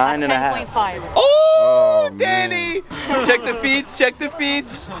a 9.5. 10.5. Oh, Danny! Check the feeds, check the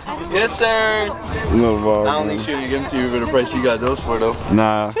feeds. Yes, sir. No ball. I don't think she'll give them to you for the price you got those for, though.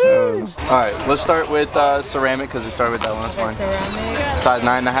 Nah. Alright, let's start with ceramic because we started with that one. That's fine. Ceramic. Size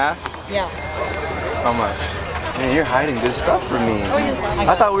 9.5? Yeah. How much? Man, you're hiding good stuff from me.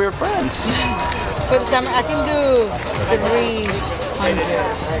 I thought we were friends. For the summer, I can do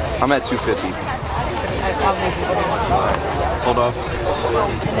 300. I'm at 250. I probably do. Hold off.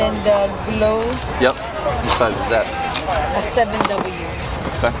 And then the glow, Yep. What size is that? a 7W.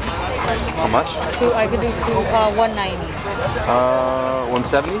 Okay. How much? I could do 190.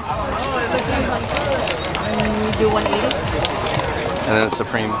 170? And you do 180? And then the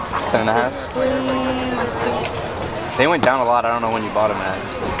Supreme 10.5. They went down a lot. I don't know when you bought them at.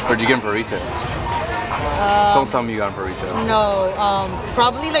 Or did you get them for retail? Don't tell me you got them for retail. No,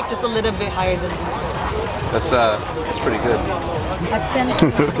 probably like just a little bit higher than retail. That's pretty good.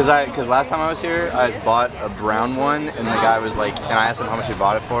 Because last time I was here, I just bought a brown one, and the guy was like, and I asked him how much he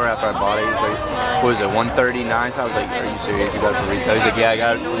bought it for after I bought it. He's like, what was it, 139? So I was like, are you serious? You got it for retail? He's like, yeah, I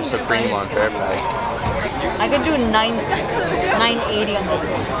got it from Supreme on Fairfax. I could do 980 on this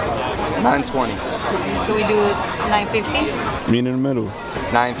one. 920. Can we do 950? Me in the middle.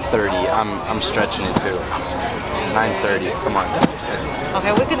 930. I'm stretching it too. 930. Come on.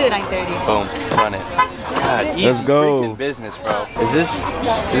 Okay, we could do 930. Boom. Run it. God, easy Let's go. freaking business, bro. Is this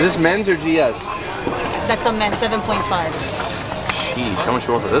men's or GS? That's a man, 7.5. Sheesh, how much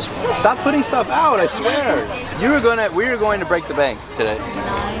you want for this one? Stop putting stuff out, I swear. We were going to break the bank today.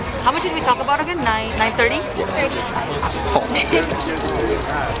 How much did we talk about again? 930? Oh my goodness.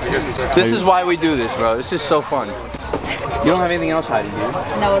 This is why we do this, bro. This is so fun. You don't have anything else hiding, do you?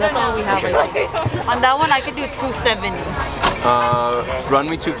 No, that's all we have right now. On that one, I could do 270. Run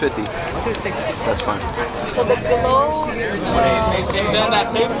me 250. 260. That's fine. So the below. So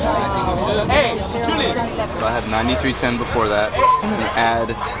I had 93.10 before that. And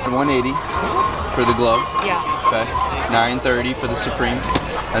add 180 for the glove. Yeah. Okay. 930 for the Supreme.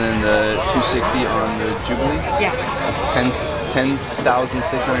 And then the 260 on the Jubilee. Yeah. That's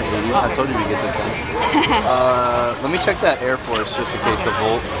 10,680. I told you we get the 10. Let me check that Air Force just in case the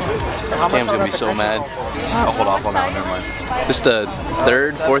Volt. Cam's gonna be so mad. I'll hold off on that one, never mind. This is the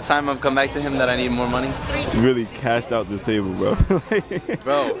fourth time I've come back to him that I need more money. You really cashed out this table, bro.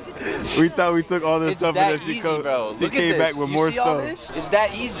 Bro. We thought we took all this stuff and then she came Look back with more All stuff. this? It's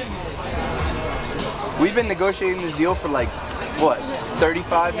that easy. We've been negotiating this deal for like, what,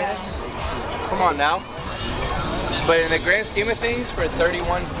 35 minutes? Come on now. But in the grand scheme of things, for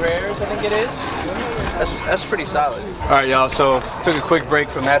 31 pairs, I think it is, that's pretty solid. All right, y'all, so took a quick break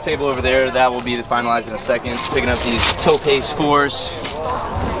from that table over there. That will be finalized in a second. Picking up these toe pace 4s,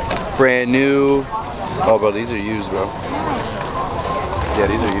 brand new. Oh, bro, these are used, bro. Yeah,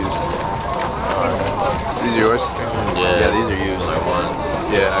 these are used. These are yours? Yeah, these are used.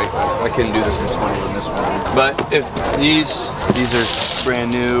 Yeah, I couldn't do this in 20 on this one. But if these are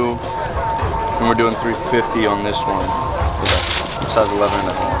brand new, and we're doing 350 on this one. Size 11 and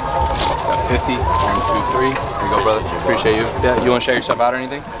got 50 and 2, 3. There you go, brother. Appreciate you. Yeah, you want to shout yourself out or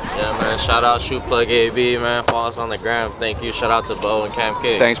anything? Yeah, man. Shout out Shoe Plug AB, man. Follow us on the gram. Thank you. Shout out to Bo and Camp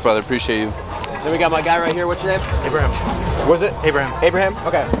K. Thanks, brother. Appreciate you. Then we got my guy right here. What's your name? Abraham. Was it? Abraham. Abraham?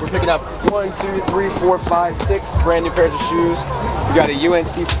 Okay. We're picking up 1, 2, 3, 4, 5, 6 brand new pairs of shoes. We got a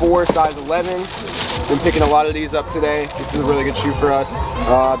UNC 4 size 11. Been picking a lot of these up today. This is a really good shoe for us.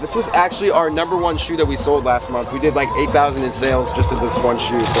 This was actually our #1 shoe that we sold last month. We did like 8,000 in sales just of this one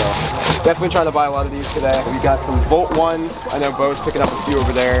shoe, so definitely trying to buy a lot of these today. We got some Volt 1s. I know Bo's picking up a few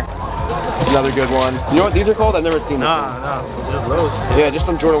over there. Another good one. You know what these are called? I've never seen this one. No, just lows. Yeah, just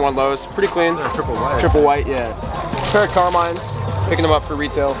some Jordan 1 lows. Pretty clean. They're triple white. Triple white, yeah. Pair of Carmines. Picking them up for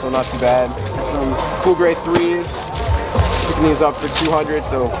retail, so not too bad. Some cool gray 3s. Picking these up for 200,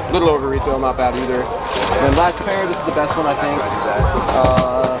 so a little over retail, not bad either. And then last pair, this is the best one I think.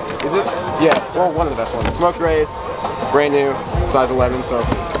 Is it? Yeah, well, one of the best ones. Smoke Rays, brand new, size 11. So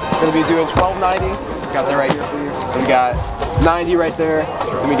gonna be doing 12.90. Got that right here for you. So we got 90 right there.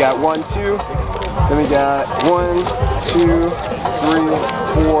 Then we got 1, 2. Then we got 1, 2,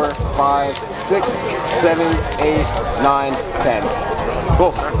 3, 4, 5, 6, 7, 8, 9, 10.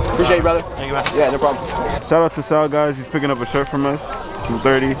 Cool. Appreciate you, brother. Thank you, man. Yeah, no problem. Shout out to Sal, guys. He's picking up a shirt from us.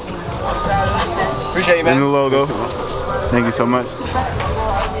 230. Appreciate you, man. And the logo. Thank you so much.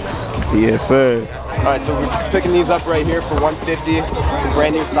 Yes, sir. All right, so we're picking these up right here for 150. Some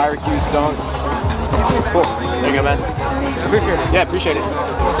brand new Syracuse Dunks. Cool. There you go, man. Appreciate it. Yeah, appreciate it.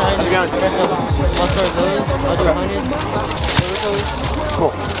 How's it going?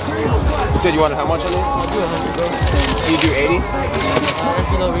 Cool. You said you wanted how much on these? You do 80?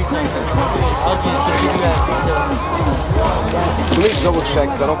 Let me double check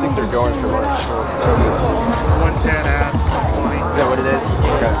because I don't think they're going for much. 110 ask. Is that what it is?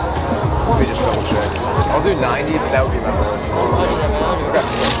 Okay. Let me just double check. I'll do 90, but that would be my lowest.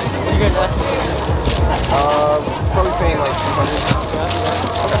 Okay. Probably paying like 200.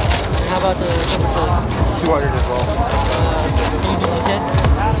 Okay. How about the 200 as well. Can you do 10?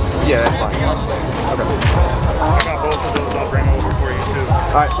 Yeah, that's fine. Okay. I got both of those. I'll bring them over for you too.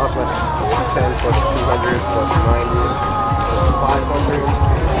 Alright, awesome. 210 plus 200 plus 90. 500.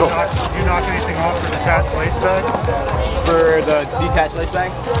 Cool. You knock anything off for the detached lace bag? For the detached lace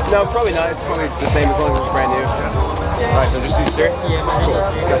bag? No, probably not. It's probably the same as long as it's brand new. Alright, so just these 3? Yeah, cool.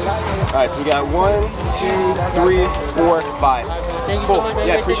 Gotcha. Alright, so we got 1, 2, 3, 4, 5. Thank you Cool. so much, man.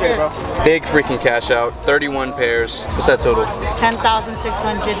 Yeah, appreciate it, bro. Big freaking cash out. 31 pairs. What's that total?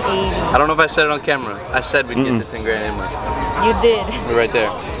 10,680. I don't know if I said it on camera. I said we'd get to 10 grand anyway. You did. We're right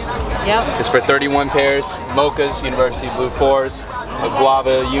there. Yep. It's for 31 pairs. Mochas, University Blue 4s, a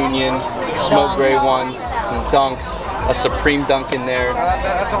Guava Union, smoke gray 1s, some Dunks, a Supreme Dunk in there,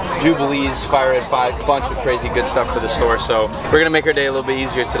 Jubilees, Fire Red 5, bunch of crazy good stuff for the store. So we're gonna make our day a little bit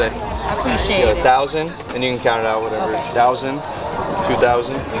easier today. Appreciate it. 1,000, and you can count it out, whatever. 1,000,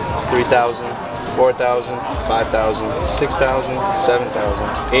 2,000, 3,000, 4,000, 5,000, 6,000,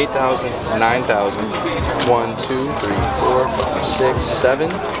 7,000, 8,000, 9,000. 1, 2, 3, 4, 5, 6,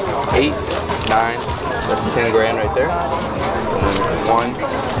 7, 8, 9. That's 10 grand right there. And then 1,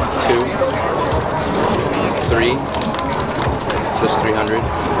 2, 3, just 300.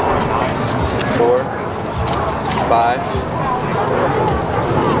 4, 5,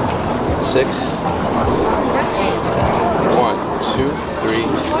 6. 1, 2, 3,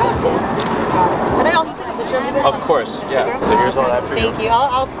 4. Can I also take a picture of this? Of course, yeah. So here's all that for you. Thank you.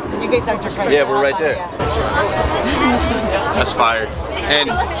 You guys are just right. Yeah, we're right there. That's fire.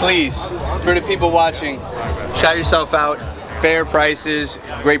 And please, for the people watching, shout yourself out. Fair prices,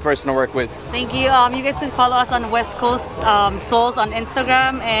 great person to work with. Thank you. You guys can follow us on West Coast Souls on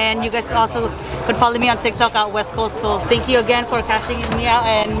Instagram, and you guys also could follow me on TikTok at West Coast Souls. Thank you again for cashing me out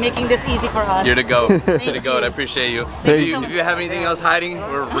and making this easy for us. You're the GOAT. You're the GOAT. I appreciate you. If you have anything else hiding,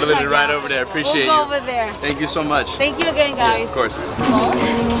 we're literally right over there. Appreciate we'll go you. over there. Thank you so much. Thank you again, guys. Yeah, of course.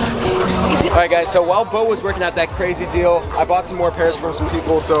 Alright guys, so while Bo was working out that crazy deal, I bought some more pairs from some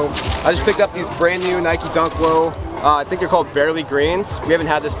people. So I just picked up these brand new Nike Dunk Low I think they're called Barely Greens. We haven't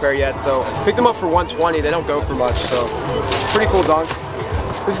had this pair yet, so picked them up for 120. They don't go for much, so pretty cool dunk.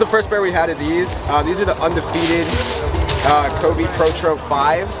 This is the first pair we had of these. These are the undefeated Kobey Protro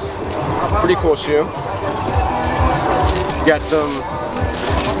 5s. Pretty cool shoe. You got some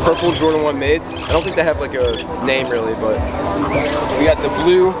purple Jordan 1 mids. I don't think they have like a name really, but we got the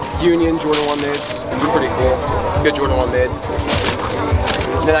blue Union Jordan 1 mids. These are pretty cool. Good Jordan 1 mid.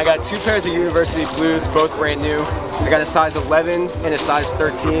 And then I got 2 pairs of University Blues, both brand new. I got a size 11 and a size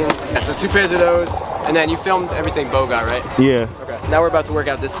 13. Yeah, so 2 pairs of those. And then you filmed everything Bo got, right? Yeah. Okay. So now we're about to work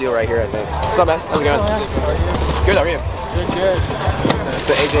out this deal right here, I think. What's up, man? How's it going? Good, how are you? Good.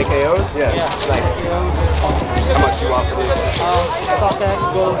 The AJKOs? Yeah. Nice. How much do you want for these? StockX,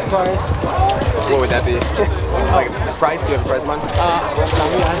 gold price. What would that be? Like a price? Do you have a price in mind? I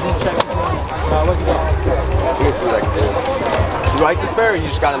didn't check. What you got? Let me see what I can do. You like this pair or you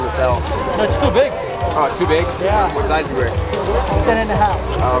just got them to sell? No, it's too big. Oh, it's too big? Yeah. What size do you wear? 10 and a half.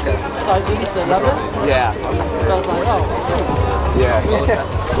 Oh, okay. So I think it's 11? Yeah. So I was like, oh. Yeah.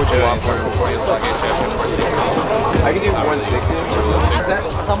 What you want for it? I can do 160. That's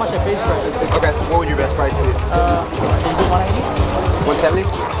how much I paid for it. Okay. What would your best price be? Can you do 180? 170?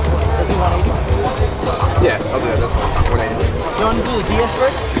 Can you do 180? Yeah, I'll do that. That's fine. 180. You want to do the DS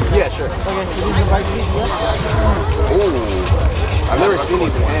first? Yeah, sure. Okay, can you do right DS? Ooh. I've never seen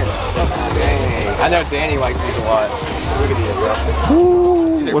these in hand. Dang. I know Danny likes these a lot. Look at these, bro.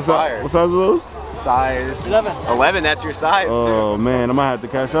 These are fire. What size are those? Size 11. 11, that's your size, too. Oh, man, I might have to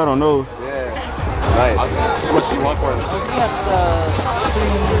cash out on those. Yeah. Nice. How much do you want for them? Looking at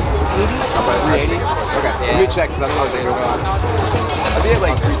 380. 380? Okay. Let me check, because I don't know what they go for. I'd be at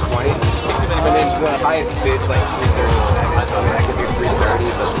like 320. And then the highest bid's like 337. So I mean, I could do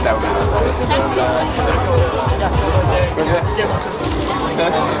 330, but that would be the lowest. Okay.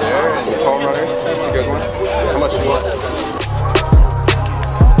 There, and foam runners. That's a good one. How much do you want?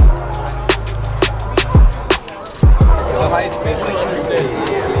 The highest bid's like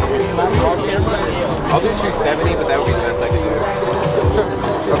 250. I'll do 270, but that would be the best I could do.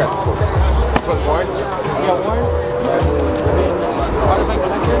 Okay, cool. This one's worn? Yeah, worn.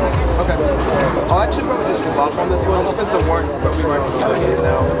 Okay. I'll actually probably just hold off on this one, just because the warrant, but we weren't delegated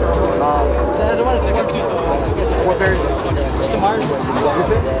now. The one is second piece. What pair is this? Mr. Mars. Is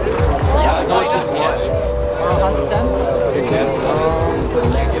it? Yeah, no, it's just one.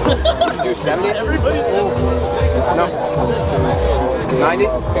 110? Do 70? No. 90?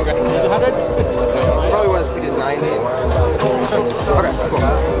 Okay. 100? Probably want to stick at 90. Okay, cool.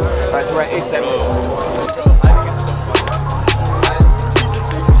 Alright, so we're at 870.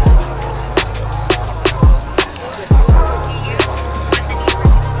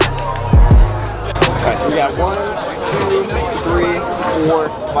 Alright, so we got 1, 2, 3, 4,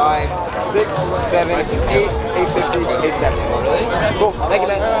 5, 6, 7, 8, 850, 870. Cool, thank you,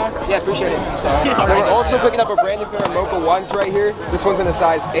 man. Yeah, appreciate it. Then we're also picking up a brand new pair of Mocha 1s right here. This one's in a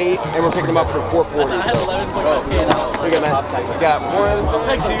size 8, and we're picking them up for 440. So. Pretty good, man. We got 1,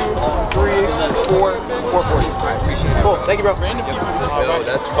 2, 3, 4, 440. Cool, thank you, bro. Yo,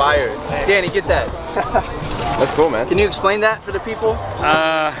 that's fire. Danny, get that. That's cool, man. Can you explain that for the people?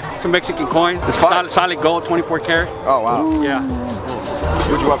 It's a Mexican coin. It's solid gold, 24 karat. Oh, wow. Yeah.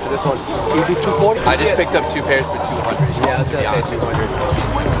 What'd you want for this one? You do 240? I just picked up 2 pairs for 200. Yeah, I was gonna say 200. So.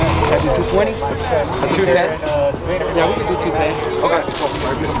 I do 220? 210? Yeah, we can do 210. Okay, cool.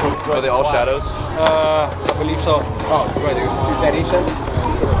 Are they all shadows? I believe so. Oh, you want to do 210 each then?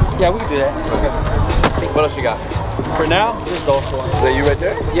 Yeah, we can do that. Okay. What else you got? For now, just those four. Is that you right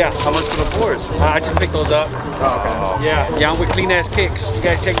there? Yeah. How much for the fours? I just picked those up. Oh, okay. Yeah, I'm with Clean Ass Kicks. You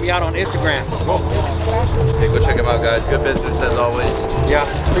guys check me out on Instagram. Hey, go check them out, guys. Good business as always. Yeah,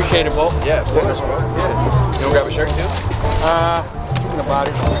 appreciate it, Bo. Yeah, of course, bro. Yeah. You want to grab a shirt too? Thinking about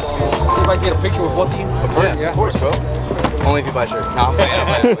it. See if I can get a picture with both of you. Yeah, of course, bro. Only if you buy shirts. No, I'm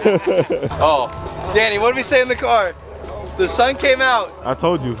playing. Oh, Danny, what did we say in the car? The sun came out. I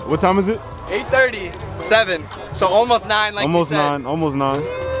told you. What time is it? 8:30. 7. So almost 9, like almost we said. 9. Almost 9.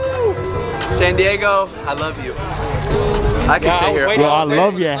 San Diego, I love you. I can stay here. Yo, I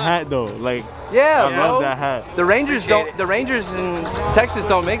love your hat though. Like, yeah, I love that hat. The Rangers don't. The Rangers in Texas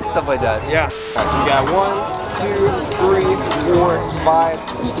don't make stuff like that. Yeah. All right, so we got 1, 2, 3, 4, 5,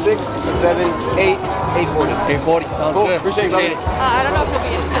 6, 7, 8, 840. 840. Sounds Cool. good. Appreciate you, brother. I don't know if you'll be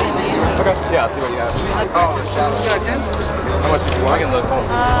interested in these. Okay. Yeah, I'll see what you have. Oh, shadow. How much did you want? I can look.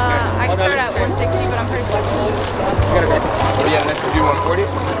 I can start at 160, but I'm pretty flexible. What do you have next? You do 140?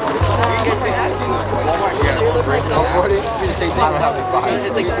 140? I don't have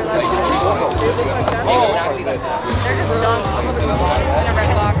any buys. They're just dunks in a red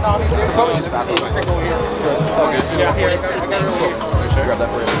box. Probably just pass them. Yeah, here, I got it over here. Sure. Grab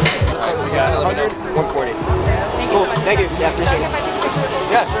that for you. Alright, so we got 100, 140. Cool, thank you. Yeah, appreciate it.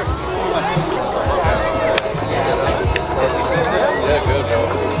 Yeah, sure. Yeah, good, bro.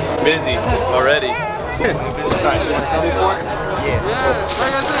 Busy already. Alright, so you want to sell these for? Yeah.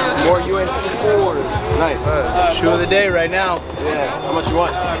 More UNC 4s. Nice. Shoe of the day right now. Yeah. How much you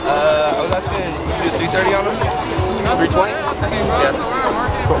want? I was asking, you do 330 on them? 320? Yeah.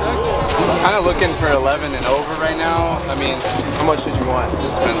 Cool. Kind of looking for 11 and over right now. I mean, how much did you want?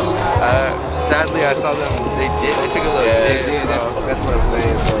 Just depends. Sadly, I saw them. They took a little. Yeah, they did. That's what I'm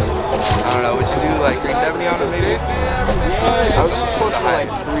saying. So. I don't know. Would you do like 370 on them, maybe? I was close to like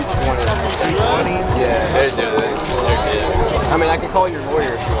 320. 320? Yeah. They're good. I mean, I can call your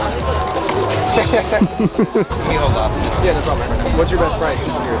lawyer if you want. Let me hold off. Yeah, no problem. What's your best price?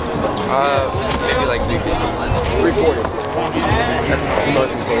 Maybe like 350. 340. That's the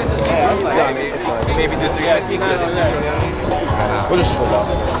most important. Maybe do 350 instead of 320. We'll just hold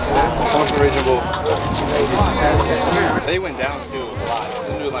off. Almost reasonable. They went down too a lot.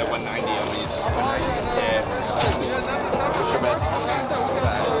 They're doing like 190 on these. Yeah. What's your best? 210.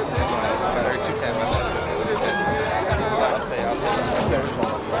 I'll say. What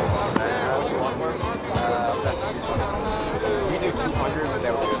do you want for it? I'll pass it 220. You do 200, but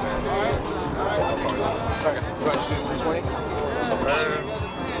that would be good. Okay. You want to shoot 320?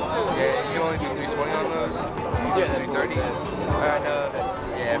 Yeah, you can only do 320 on those? Yeah, 330. Alright,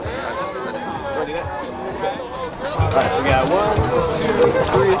 yeah, I'll just let it. Ready that? Alright, so we got 1, 2,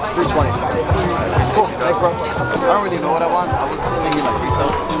 3, 320. Cool, thanks bro. I don't really know what I want. I was thinking like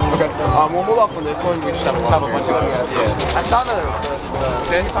resale. Okay. We'll hold off on this one. We just have a bunch of them. Yeah. I saw the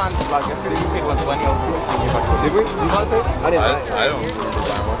 10 pound vlog yesterday. You paid 120 over. Did we? You want to pay? I didn't buy it. I don't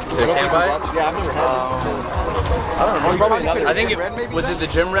buy one. You can't buy it? Yeah, I've never had it. I don't know. Probably another. I think was it the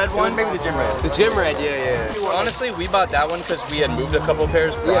gym red one? Maybe the gym red. The gym red, yeah. Honestly, we bought that one because we had moved a couple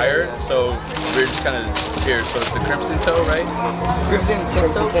pairs prior, so we were just kind of here. So it's the crimson toe, right? Crimson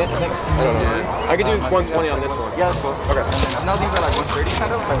tint, I think. I don't know. I could do 120 on this one. Yeah, that's cool. Okay. Now these are like 130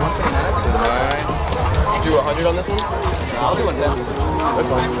 kind of, like 129. Alright. Do 100 on this one? I'll do 110. That's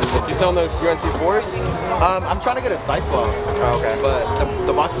fine. You selling those UNC 4s? I'm trying to get a size swap. Oh, okay. But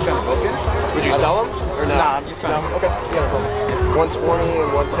the box is kind of broken. Would you sell them? Or no? Nah, I'm just trying. No? Okay. Yeah, no problem. 120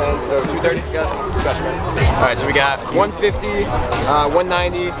 and 110, so 230? Gotcha, man. Alright, so we got 150,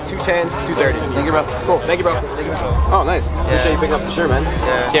 190, 210, 230. Thank you, bro. Cool. Thank you, bro. Oh, nice. Appreciate you picking up the shirt, man.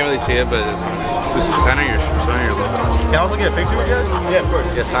 Yeah. Can't really see it, but it's sign on your logo. Can I also get a picture with you? Yeah, of course.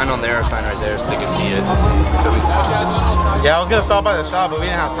 Yeah, sign on there or sign right there so they can see it. Yeah, I was gonna stop by the shop, but we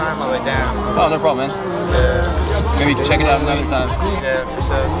didn't have time. I was like, damn. Oh, no problem, man. Yeah. Maybe check it out another time. Yeah, for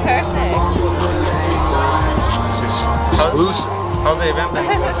sure. Perfect. This is exclusive. How's the event been?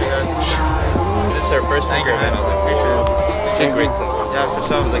 This is our first anchor event. I was like, pretty sure. It's great stuff. Yeah, for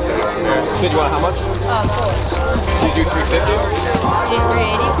sure. I was like, So you want how much? 4. You do 350? Do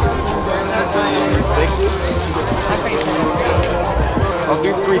 380. 360? I'm pretty sure. I'll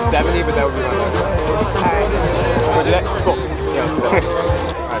do 370, but that would be my best. Alright. Want to do that? Cool. Yeah, let's do that.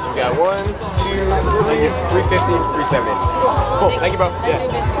 Alright, so we got 1, 2, 3, 350, 370. Cool. Thank you, bro.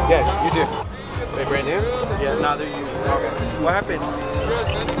 Yeah, you too. They brand new? yeah, nah, they're used. Okay. What happened?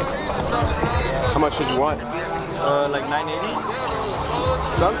 How much did you want? Like 980.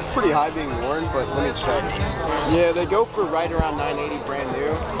 Sounds pretty high being worn, but let me check. Yeah, they go for right around 980 brand new.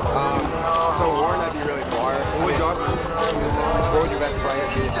 So worn, that'd be really far. What would you offer? What would your best price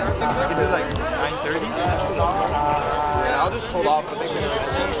be? I could do like 930. Yeah, I'll just hold off, but they can.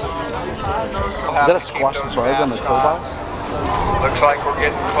 Is that a squash buzz on the toe box? Looks like we're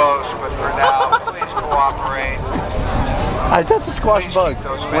getting close, but for now, please cooperate. That's a squash bug.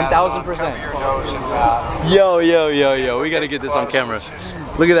 1000%. Yo, we gotta get this on camera.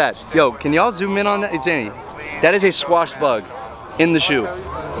 Look at that. Yo, can y'all zoom in on that? It's Annie. That is a squash bug in the shoe.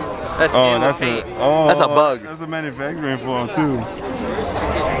 That's that's a bug. That's a manufacturing form too.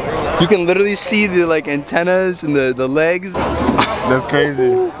 You can literally see the like antennas and the legs. That's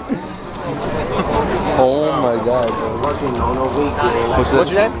crazy. Oh my god.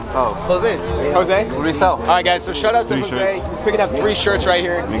 What's your name? Oh. Jose. Jose? What do we sell? Alright guys, so shout out to 3 Jose. shirts. He's picking up 3 shirts right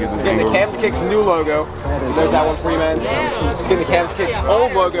here. He's getting the Cams Kicks new logo. So there's that one for you, man. He's getting the Cams Kicks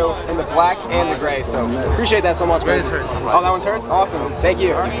old logo in the black and the gray. So appreciate that so much, man. Oh, that one's hers? Awesome. Thank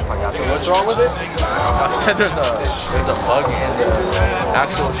you. So what's wrong with it? I said there's a bug in the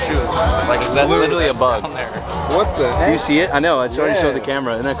actual shoe. Like that's literally a bug. What the heck? Do you see it? I know, I already showed the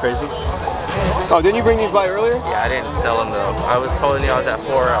camera. Isn't that crazy? Oh, didn't you bring these by earlier? Yeah, I didn't sell them though. I was told I was at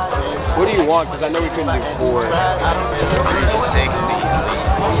 4. What do you want? Because I know we couldn't do 4. 360.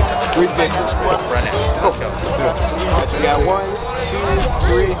 350. Run it. Let's go. So we got 1, 2,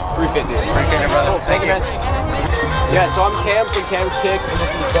 3, 350. Appreciate it, brother. Thank you, man. Yeah, so I'm Cam from Cam's Kicks, and this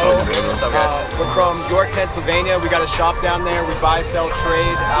is Bo. What's up, guys? We're from York, Pennsylvania. We got a shop down there. We buy, sell,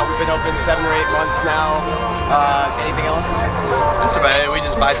 trade. We've been open 7 or 8 months now. Anything else? That's about it. We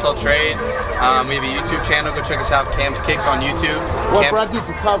just buy, sell, trade. We have a YouTube channel. Go check us out, Cam's Kicks on YouTube. What brought you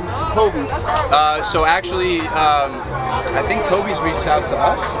to come to Kobey? So actually, I think Kobey's reached out to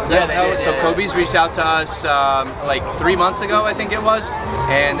us. So Kobey's reached out to us like 3 months ago, I think it was,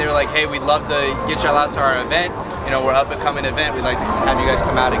 and they were like, "Hey, we'd love to get y'all out to our event. You know, we're up and coming event. We'd like to have you guys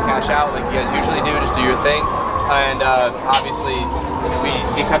come out and cash out like you guys usually do. Just do your thing." And obviously, we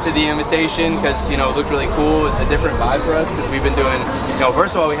accepted the invitation because, you know, it looked really cool. It's a different vibe for us because we've been doing, you know,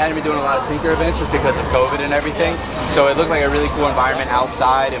 first of all, we hadn't been doing a lot of sneaker events just because of COVID and everything. So it looked like a really cool environment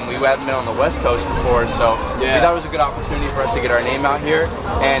outside, and we haven't been on the West Coast before. So we thought it was a good opportunity for us to get our name out here.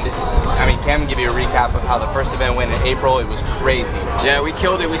 And I mean, Cam can give you a recap of how the first event went in April. It was crazy. Yeah, we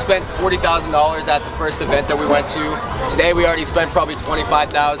killed it. We spent $40,000 at the first event that we went to. Today we already spent probably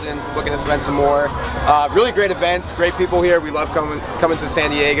 $25,000. Looking to spend some more. Really great events, great people here. We love coming to San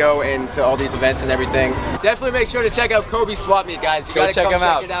Diego and to all these events and everything. Definitely make sure to check out Kobey Swap Meet, guys. You gotta check come them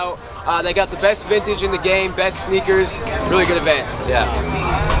out. check it out. They got the best vintage in the game, best sneakers. Really good event. Yeah.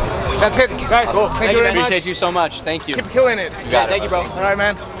 That's it, guys. Cool. Thank you very much. Appreciate you so much. Thank you. Keep killing it. You got it, thank you, bro. All right,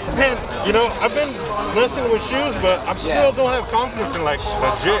 man. Man, you know, I've been messing with shoes, but I still don't have confidence in like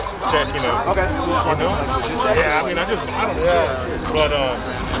legit check, you know. Okay. You know? Yeah, I mean, I just bought them. Yeah. But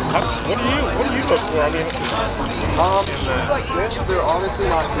what do you look for? I mean, shoes like this, they're honestly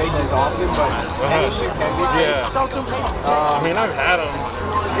not fake as often, but any shoe can be fake. Yeah. I mean, I've had them,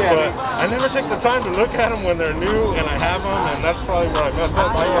 but I never take the time to look at them when they're new and I have them, and that's probably where I mess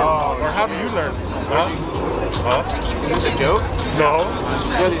up. Or how do you learn? Huh? Is this a joke? No.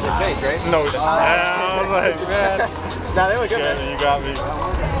 Yeah, these are fake, right? No. I was like, man. Nah, they look good. You got me.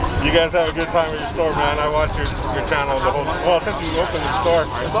 You guys have a good time at your store, man. I watch your channel the whole. Well, since you opened your store.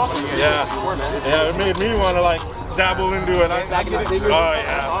 It's awesome. Yeah, it made me want to like dabble into it. Oh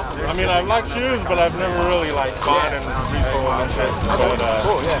yeah. Awesome, I mean, I like shoes, but I've never really like bought and resold and shit. But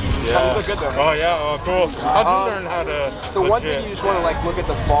cool, yeah. Those look good though. Oh yeah, oh cool. How'd you learn how to? So one thing you just want to like look at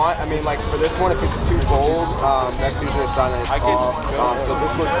the font. I mean, like for this one, if it's too bold, that's usually a sign that it's off. So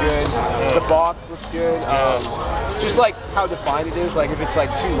this looks good. The box looks good. Just like how defined it is. Like if it's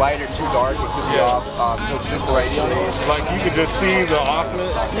like too light or too dark, it could be off. So it's just the right shade. Like you could just see the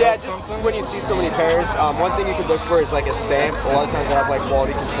offness. Yeah, just when you see so many pairs. One thing you could look for is like a stamp. A lot of times they have like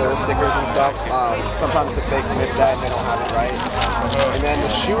quality control stickers and stuff. Sometimes the fakes miss that and they don't have it right. And then the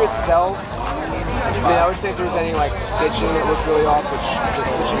shoe itself, I mean, I would say if there's any like stitching that looks really off, which the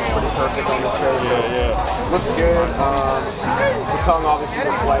stitching is pretty perfect on this pair. So looks good. The tongue obviously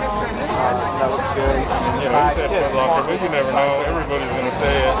reflects, so that looks good. But you never know. Everybody's gonna say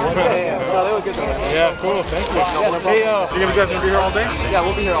it. No, they look good though. Yeah, cool. Thank you. Hey, you guys gonna be here all day? Yeah,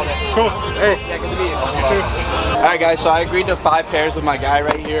 we'll be here all day. Cool. Hey. Yeah, good to meet you. All right, guys. So I agreed to 5 pairs with my guy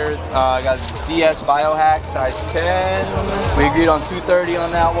right here. I got DS Biohack size 10. We agreed on 230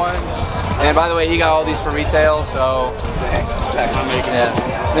 on that one. And by the way, he got all these for retail, so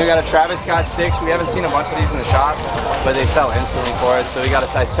Then we got a Travis Scott 6. We haven't seen a bunch of these in the shop, but they sell instantly for us. So we got a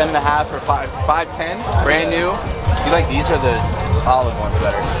size 10.5 for 510, brand new. You like these or the olive ones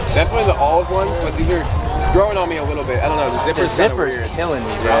better? Definitely the olive ones, but these are growing on me a little bit. I don't know, the zipper's killing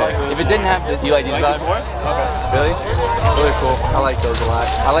me, bro. If it didn't have the, you like these better? Okay. Really? Really cool. I like those a lot.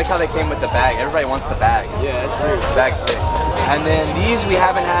 I like how they came with the bag. Everybody wants the bag. Yeah, that's weird. The bag's sick. And then these we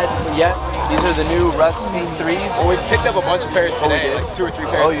haven't had yet. These are the new Rust Pink 3s. Well, we picked up a bunch of pairs today, like 2 or 3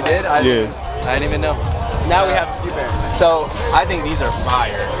 pairs. Oh, you did? I didn't even know. Now we have a few pairs. So I think these are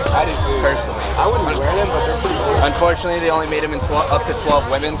fire. I do too. Personally. I wouldn't wear them, but they're pretty cool. Unfortunately, they only made them in up to 12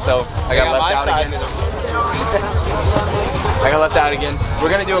 women, so I got left out again. I got left out again.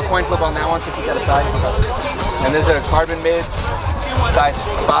 We're gonna do a coin flip on that one, so keep that aside. And these are carbon mids, size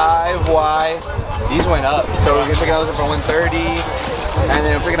 5Y. These went up, so we're gonna pick those up for 130. And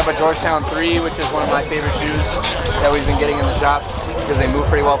then we're picking up a Georgetown 3, which is one of my favorite shoes that we've been getting in the shop because they move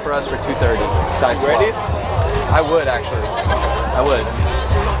pretty well for us for 230. Size 12. Wear these? I would actually. I would.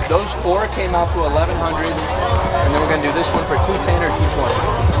 Those 4 came out to 1100, and then we're gonna do this one for 210 or 220.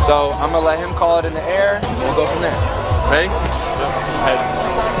 So I'm gonna let him call it in the air, and we'll go from there. Ready?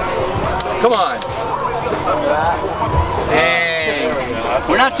 Come on. Dang.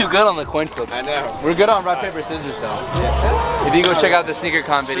 We're not too good on the coin flips. I know. We're good on rock, paper, scissors though. If you go check out the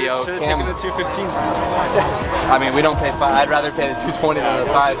SneakerCon video, Should have taken the 215. I mean, we don't pay 5. I'd rather pay the 220 than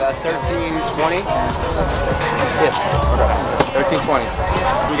the 5. That's 1320. Yes. 1320.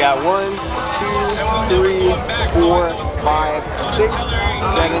 We got 1, 2, 3, 4, 5, 6,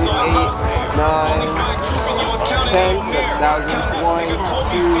 7, 8, 9, 10. So that's 1,000. 1,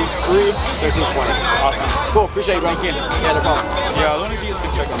 2, 3, 13, 20. Awesome. Cool. Appreciate you, bro. Yeah, no problem. Yeah, let me get a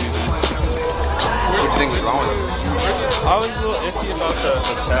good check on these. What do you think was wrong with it? I was a little iffy about the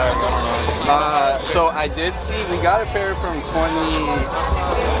tag. I don't know. So I did see, we got a pair from 2015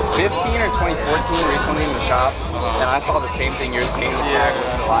 or 2014 recently in the shop, and I saw the same thing you're seeing. The tag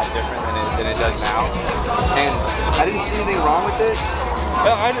looks a lot different than it does now, and I didn't see anything wrong with it.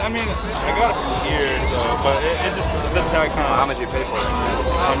 Yeah, I mean, I got it for years, but it just, this tag kind of... How much you pay for it?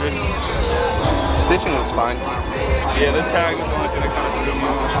 100. Stitching looks fine. Yeah, this tag is the only thing that kind of threw me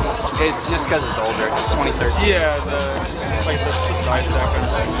off. It's just because it's older. It's 2013. Yeah, the size tag kind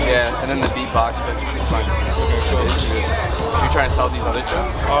of thing. Yeah, and then the beatbox, but it's fine. You trying to sell these other two?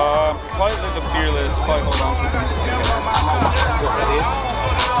 Probably like the Fearless. Probably hold on to them.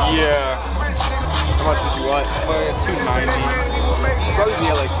 Yeah. How much would you want? Probably 290. Probably be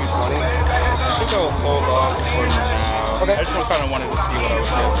at like 220. I think I'll hold off for now. Okay. I just kind of wanted to see what I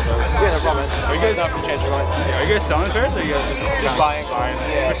would get for those. Yeah, no problem. Are you guys not to change your mind? Yeah, are you guys selling pairs or are you guys just buying?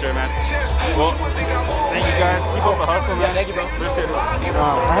 Yeah, for sure, man. Well, thank you guys. Keep up the hustle, man. Yeah, thank you, bro. Appreciate it.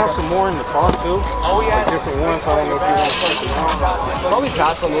 I have some more in the car too. Oh yeah. Like different ones. I don't know if you want to put them on. Probably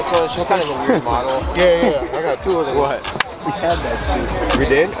pass on this one. It's just kind of a weird model. Yeah. I got two of them. What? We had that too. We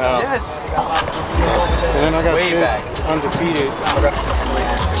did? Yes. And then I got way this back. undefeated.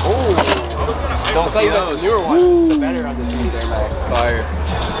 Oh. Don't see those. The newer one. The better undefeated Air Max. Fire.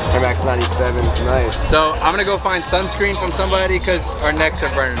 Air Max 97. Nice. So I'm gonna go find sunscreen from somebody because our necks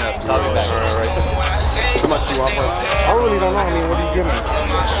are burning up. So I'll be back. How much do you want for it? I really don't know. I mean, what do you give me?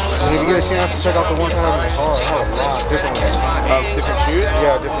 And if you get a chance to check out the ones I have in the car, I have a lot of different ones. Different shoes?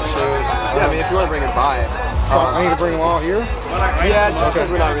 Yeah, different shoes. Yeah, I mean, if you want to bring them by. So I need to bring them all here? Yeah, just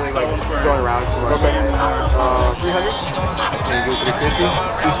because we're not really like going around too much. Okay. 300? Can you do 350?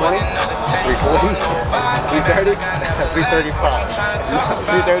 220? 340? 330? 335.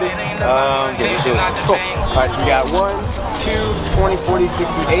 330? Cool. Alright, so we got 1, 2, 20, 40,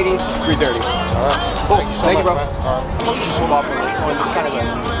 60, 80, 330. Alright. Cool. Thank you, bro. Hold off on this one. Just kind of a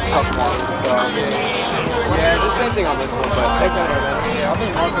tough one. So, yeah, just same thing on this one, but thanks anyway, man. Yeah, I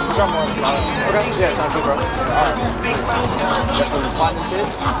think Marcus, we got more about it. Okay. Yeah, sounds good, bro. Alright. Got some platinum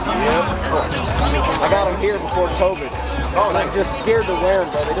tips? Yep. Cool. I got them here before COVID. Oh, and I'm just scared to wear them,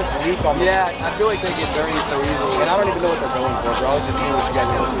 bro. They just leak on me. Yeah, I feel like they get dirty so easily. And I don't even know what they're going for, bro. I was just seeing what you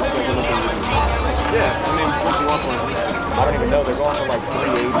guys are looking for. Yeah, I mean, what do you want for them? I don't even know. They're going for like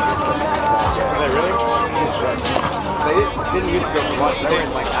 380 or something. Are they really? They didn't used to go for much. They were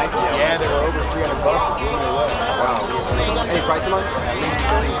in like IPO. Yeah, they were over $300. Wow. Any price them on?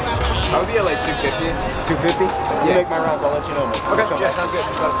 I would be at like 250. 250? You make my rounds, I'll let you know, man. Okay, yeah, sounds good.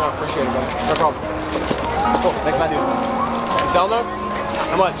 Appreciate it, man. No problem. Cool, thanks, man, dude. You selling those?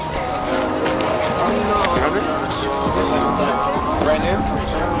 How much? 300? Brand new?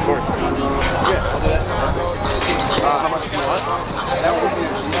 Of course. Yeah, I'll do that. How much do you want? That would be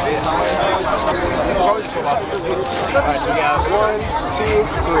probably just go off. Alright, so we got 1, 2,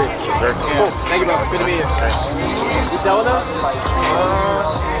 3. Sure. Cool. Thank you, bro. Good to meet you. You selling those?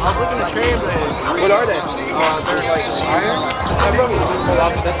 I'm looking to trade those. What are they? They're like iron?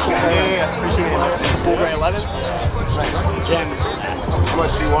 That's cool. Yeah, appreciate it. Full gray 11? Yeah. How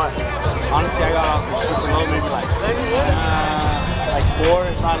much do you want? Honestly, I got off for super low, maybe like 4,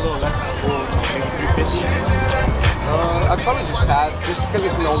 if not a little less than 4, maybe 350. I'd probably just pass, just because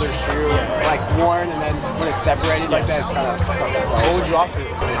it's an older shoe, like worn, and then when it's separated like that, it's kind of tough. What would you offer?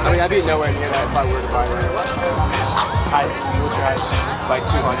 I mean, I'd be nowhere near that if I were to buy one. Height? What's your height? Like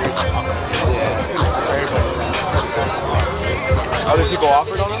 200. Yeah. Other people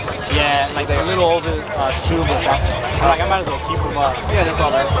offered on them? Yeah, like they're a little over too, but that's, like I might as well keep them up. Yeah, that's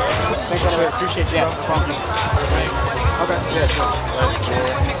all right. Thanks, I appreciate you. Yeah, thank you. Okay, yeah, sure.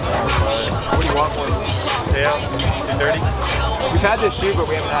 What do you want for it? Yeah, 230. We've had this shoe, but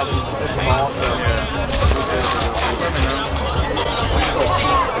we haven't had it this small, so.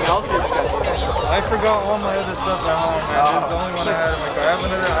 I forgot all my other stuff at home, man. This is the only one I had in my car.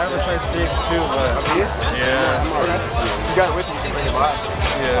 I have a size 6 too, but. Yeah. You got it with you, you can bring it by.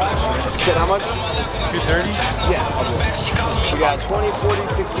 Yeah. You said how much? 230? Yeah, I'll do it. We got 20, 40,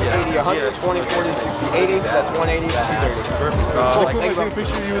 60, 80, 100, 20, 40, 60, 80. So that's 180, 230. Perfect. Can I take a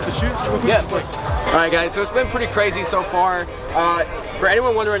picture of you with the shoe? Yeah. Alright guys, so it's been pretty crazy so far. For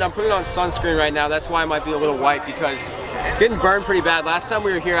anyone wondering, I'm putting on sunscreen right now. That's why I might be a little white, because getting burned pretty bad. Last time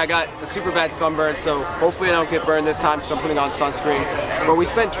we were here, I got a super bad sunburn, so hopefully I don't get burned this time because I'm putting on sunscreen. But we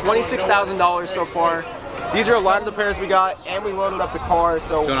spent $26,000 so far. these are a lot of the pairs we got, and we loaded up the car.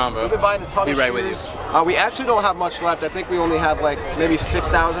 So What's going on, bro? we've been buying a ton of right with shoes. We actually don't have much left. I think we only have like maybe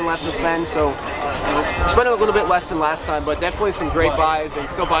 6,000 left to spend. So we're spending a little bit less than last time, but definitely some great buys and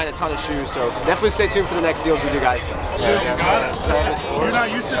still buying a ton of shoes. So definitely stay tuned for the next deals we do, guys. You're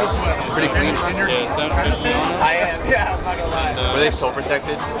not used to this weather. Pretty clean. I am. Yeah, I'm not gonna lie. Were they sole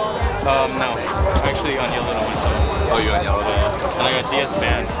protected? No. Actually on yellow to myself. Oh, you on yellow? And I got DS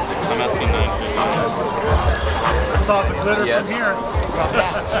band. I'm asking I saw the glitter from here.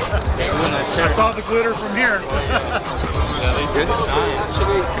 I saw the glitter from here. Good?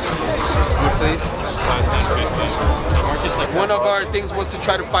 Please. One of our things was to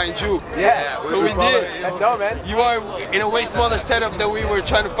try to find you. Yeah, so we did. Let's go, man. You are in a way smaller setup than we were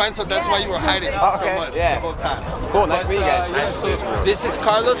trying to find, so that's why you were hiding from us the whole time. Cool, nice to meet you guys. This is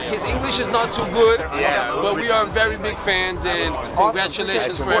Carlos. His English is not too good, but we are very big fans, and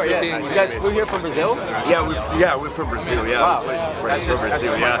congratulations for everything. You guys flew here from Brazil? We're from Brazil. Yeah, wow. we're from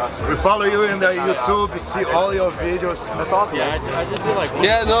Brazil. Yeah, we follow you in the YouTube, see all your videos. That's awesome. Yeah, I just do like.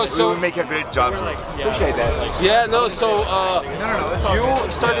 Yeah, no, so you make a great job. Appreciate that. Yeah, no, so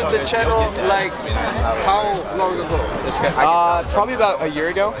you started the channel like how long ago? Probably about a year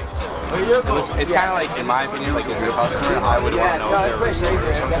ago. It's kind of like, in my opinion, like a good customer. I would want to know if they're original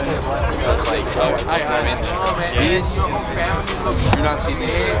or something. That's like, I mean, these, do not see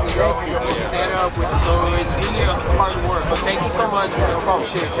these. Set up with, so it's really hard work. But thank you so much, man. No problem.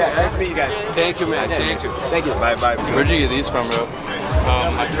 Nice to meet you guys. Thank you, man. Thank you. Thank you. Bye bye. Where'd you get these from, bro?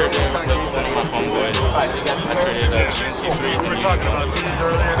 I traded it with one of my homeboys. I traded it. We were talking about these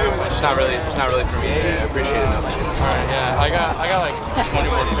earlier. It's not really for me. I appreciate it enough. Alright, yeah. I got like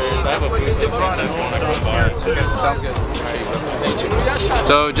 24 pairs. I have a booth if Sounds good.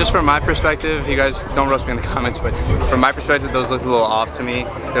 So just from my perspective, you guys don't roast me in the comments, but from my perspective, those look a little off to me.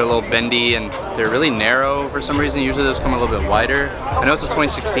 They're a little bendy and they're really narrow for some reason. Usually those come a little bit wider. I know it's a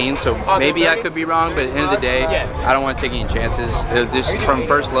 2016, so maybe I could be wrong, but at the end of the day, I don't want to take any chances. Just from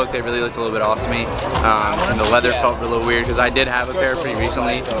first look, they really looked a little bit off to me. And the leather felt a little weird because I did have a pair pretty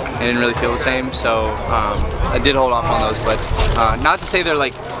recently and didn't really feel the same. So I did hold off on those, but not to say they're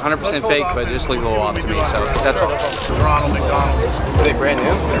like 100% fake, but just look a little off to me. So that's all. Ronald McDonald's. Are they brand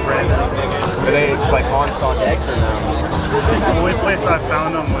new? They're brand new. Are they like on stock X or no? The only place I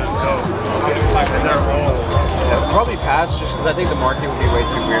found them was Go. And they're old. Yeah, probably pass just because I think the market would be way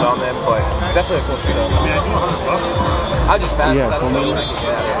too weird on them, but it's definitely a cool shoe though. I mean, I do $100. I just passed because I don't know what I can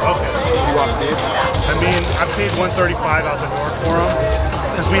get out of it. Okay. You want these? I mean, I paid $135 out the door for them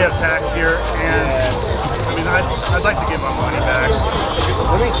because we have tax here, and I mean, I'd like to get my money back.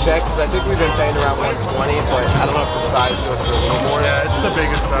 Let me check because I think we've been paying around 120, but I don't know if the size goes for a little more. Yeah, it's the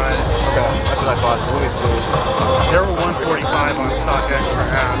biggest size. Okay, that's what I thought. So let me see. They were $145 on StockX for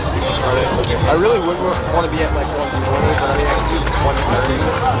ask. I really would want to be at like 120, but I mean, I can do 130.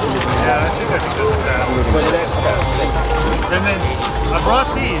 Yeah, I think I'd be good with that. Okay. And then I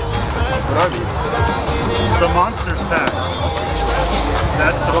brought these. What are these? The Monsters pack.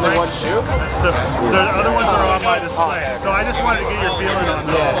 That's the only one shoe? That's the other ones are on my display. So I just wanted to get your feeling on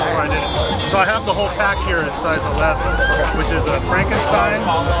those before I did it. So I have the whole pack here in size 11, which is a Frankenstein,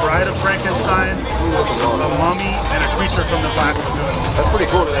 a Bride of Frankenstein, a mummy, and a creature from the Black Lagoon. That's pretty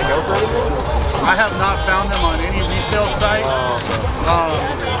cool. Do they go for anything? I have not found them on any resale site.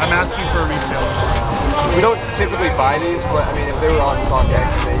 I'm asking for a retail. We don't typically buy these, but I mean, if they were on StockX,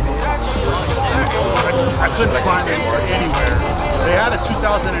 maybe. I couldn't find them anywhere. They had a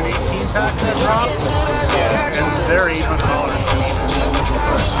 2018 pack that dropped, and they're $800.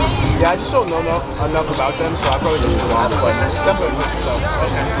 Yeah, I just don't know enough about them, so I probably just move on, but definitely push yourself.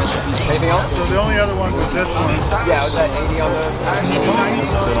 Okay. Anything else? So the only other one was this one. Yeah, I was at 80 on those.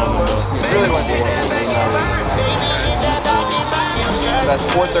 It's really what they want. So that's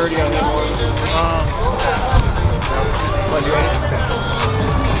 430 on this one. What, you ready?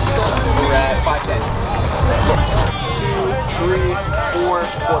 We're at 510. 2, 3, 4,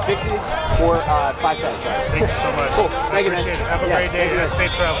 450, 510. Thank you so much. Cool. Thank you, man. Appreciate it. Have a great day. You,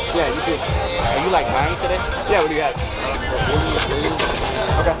 Safe travels. Yeah, you too. Are you like buying today? Yeah, what do you got?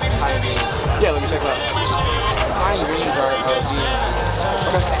 Okay. Yeah, let me check it out. Pine greens are being...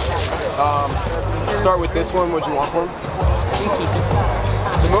 Okay. Start with this one. What'd you want for them?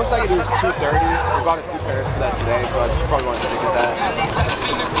 The most I can do is 230. We bought a few pairs for that today, so I probably want to stick with that.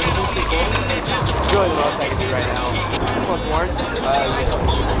 It's really the most I can do right now. This one's worn.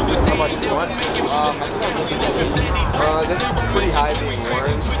 How much do you want? They're pretty high being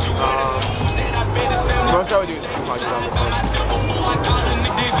worn. The most I would do is 200 on this one.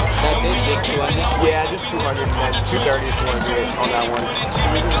 That's it? Just 200? Yeah, just 200 and then 230 if you want to do it on that one.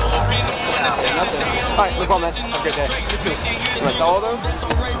 Alright, no problem, man. Have a good day. You want to sell all those?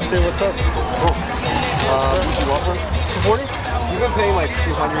 Say what's up. Cool. What do you want for 240? You've been paying like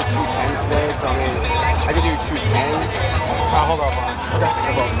 200, 210 today, so I mean, I could do 210. Hold on. Okay,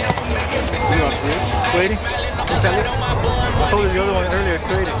 no problem. What do you want for this? 280? 270? I sold you the other one earlier,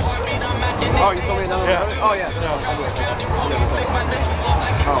 280. Oh, you sold me another one? Oh, yeah. That's fine. I'll do it.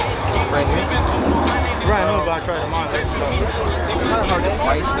 Oh, brand new? Brand new, but I tried them on. Not hard to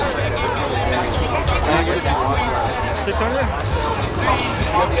price. Can I get it? 600?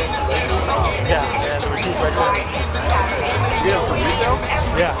 Yeah, the receipt right there. Did you get it from retail?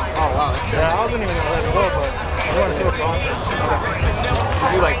 Yeah. Oh, wow. Yeah, I wasn't even gonna let it go, but I want to see what's on there.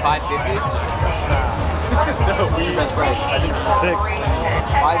 You do like 550? No, what's your best price? I think 6.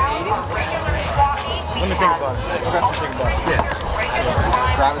 580? Let me think about it. Okay. Let me think about it. Yeah.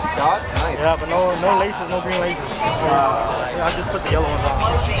 Travis Scott's? Nice. Yeah, but no laces, no green laces. Yeah, I just put the yellow ones on.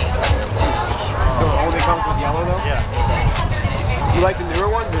 So it only comes with yellow though? Yeah. You like the newer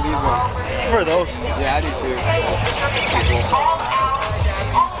ones or these ones? For those. Yeah, I do too.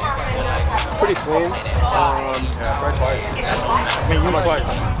 Pretty clean. Yeah, try twice. I mean, use twice.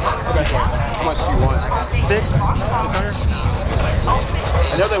 Okay. How much do you want? 600?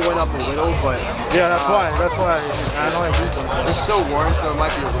 I know they went up a little, but yeah, that's why. I know I used them. They're still warm, so it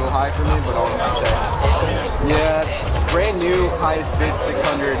might be a little high for me, but I'll check. Yeah, brand new, highest bid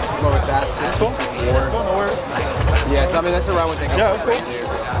 600, lowest ask 664. Yeah, so I mean that's around what they go. Yeah, that's cool.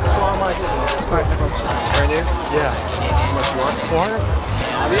 That's what I might do. Alright, no problem. Brand new? Yeah. How much you want? 400?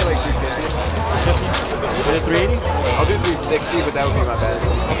 I'll be at like 350. 380? I'll do 360, but that would be my best.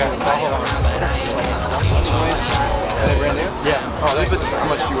 Okay. Hold on. Are they brand new? Yeah. Oh, how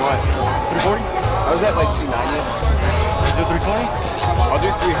much do you want? 340? I was at like 290. Do 320? I'll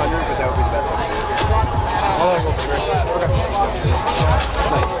do 300, but that would be the best. I'll go for 3. Okay.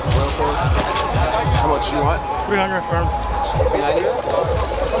 Nice. Oil tools. How much do you want? 300 firm. 290?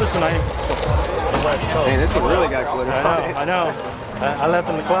 I'll do 290. Man, this one really got glitter. I know. I left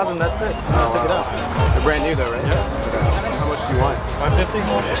in the closet and that's it. I took it out. They're brand new though, right? Yeah. Okay. How much do you want? 550?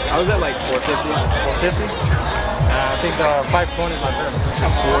 I was at like 450. 450? I think 520 is my best.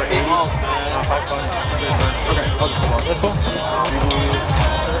 480? 520. Okay, I'll just come on. That's cool.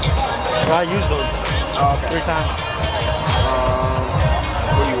 I used those. Oh, okay. 3 times.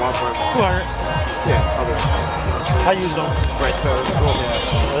 What do you want for it? 200. Yeah, I'll do it. I used them. Right, so it's cool.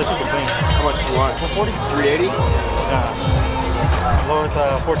 Yeah, this is the clean. How much do you want? 440? 380? Yeah. Lowest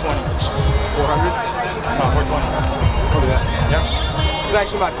 420. 400? No, 420. I'll do that. Yeah. This is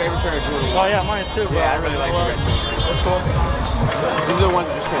actually my favorite pair of jewelry. Oh yeah, mine too. Yeah, I really like the red jewelry. That's cool. These are the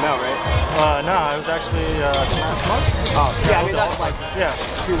ones that just came out, right? No, it was actually last month. Oh, yeah, I mean that's like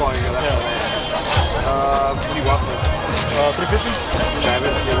too long ago. That's what do you want for it? 350? Yeah, I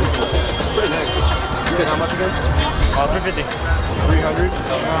haven't seen this one. Pretty nice. You said how much again? 350. 300?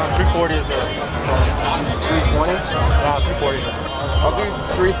 340 is 320? 340. I'll do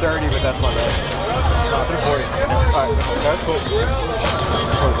 330, but that's my best. 340. Alright, that's cool.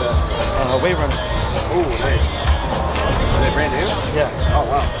 Which one's that? Wave Runner. Oh, nice. Are they brand new? Yeah. Oh,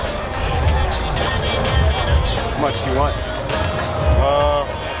 wow. How much do you want?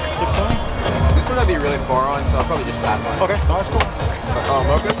 620? This one I'd be really far on, so I'll probably just pass on it. Okay, no, that's cool.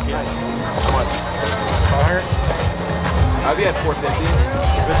 Mochas? Yeah. How much? 500? I'd be at 450.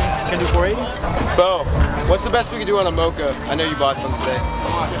 Can do 480? Bo, what's the best we could do on a mocha? I know you bought some today.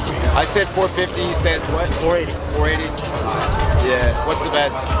 I said 450, you said what? 480. 480? Yeah. What's the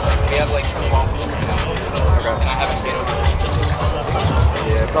best? We have like 12. Okay. And I haven't seen it.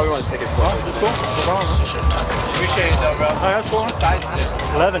 Yeah, probably want to take it 450. That's cool. No problem. Appreciate it though, bro. Oh, that's cool. What size is it?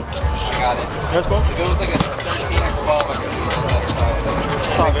 11. I got it. That's cool. If it was like a 13 or 12, I could do the other side.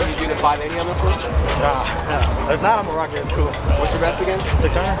 Can you do the 580 on this one? Yeah. If not, I'm a rocket. It's cool. What's your best again?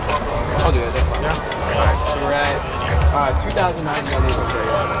 600? I'll do it. That's fine. Yeah. Alright, so we're at 2009 on these ones right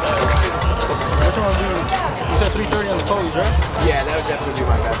here. Which one do you? You said 330 on the Kobey, right? Yeah, that would definitely be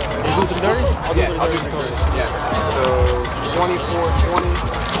my best. You do 330? I'll do 330. Yeah. So 24, 20.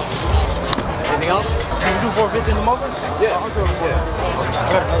 Anything else? Can you do 450 in the mocha? Yeah. I'll do it. Yeah. I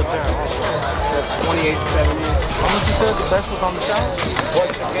got another pair. That's 2870s. How much you said the best was on the shop? I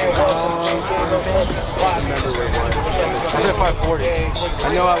remember where it was. I said 540. I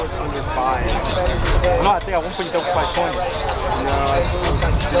know I was under 5. No, I think at one point you said 520. No,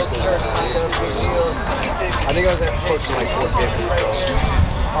 I think I was at close to like 450, so.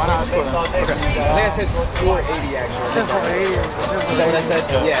 Oh, no, it's cool. Okay. I think I said 480 actually. I said 480. Is that what I said?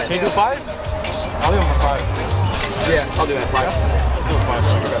 Yeah. Can you do 5? I'll leave them for 5. Yeah, I'll do that. 5.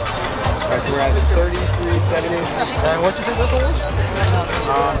 Alright, so we're at 33.70. And what you think this one was?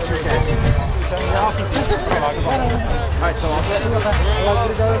 210. Alright, so all set?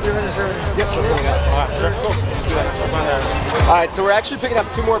 Yep, that's what we got. Alright, so we're actually picking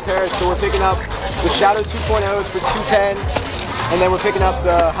up 2 more pairs. So we're picking up the Shadow 2.0s for 210. And then we're picking up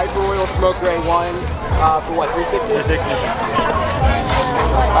the Hyper Royal Smoke Ray 1s for what, 360? 360.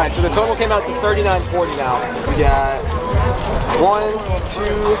 Alright, so the total came out to 39.40 now. We got 1, 2,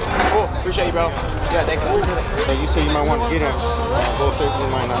 oh, appreciate you, bro. Yeah, thanks, man. Hey, you said you might want to get him. Both said you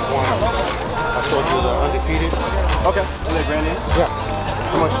might not want him. I told you the undefeated. Okay. Is that brand new? Yeah.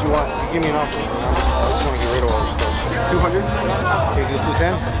 How much do you want? You give me an offer. I just want to get rid of all this stuff. 200? Okay, do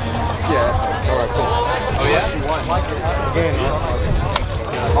 210? Yeah, that's fine. Alright, cool. Oh, yeah? What you want? Again,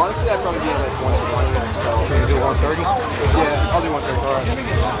 honestly, I'd probably be at like 120. So, can you do 130? Yeah, I'll do 130. Alright.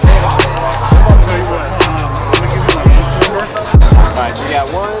 I'll tell you what, let me give you my number. Alright, so we got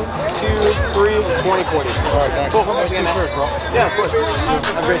 1, 2, 3, 20, 40. Alright, thanks. Cool. Thanks again, man. Yeah, of course.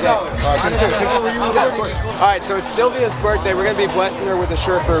 Have a great day. Alright, so it's Sylvia's birthday. We're going to be blessing her with a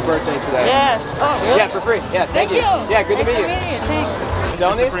shirt for her birthday today. Yes. Oh, really? Yeah, for free. Yeah, thank you. Yeah, good to meet you. Thanks.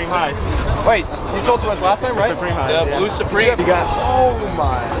 Selling these? Supreme Highs. Wait, you sold to us last time, right? Supreme Highs. The Blue Supreme. You got, oh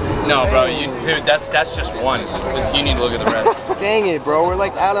my. No, bro, dude, that's just one. You need to look at the rest. Dang it, bro, we're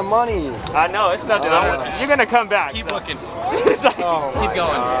like out of money. I know, it's nothing. You're gonna come back. Keep looking. Like, keep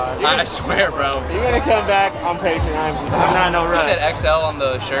going. I swear, bro. You're gonna come back. I'm patient. I'm not in no rush. You said XL on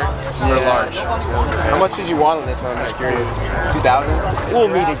the shirt or large. How much did you want on this one? I'm just curious. 2,000? We'll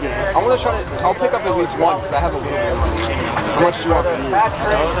meet again. I want to try to. I'll pick up at least one because I have a little bit of money. How much do you want for these?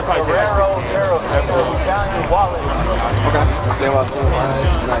 Those are probably Okay. De La Soul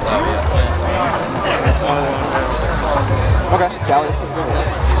eyes, 19. Okay. Cali, this is good.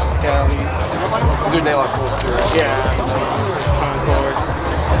 Cali. These are De La Souls too, right? Yeah. Concord.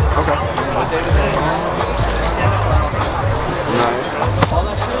 Okay. Nice.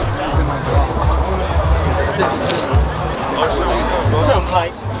 Some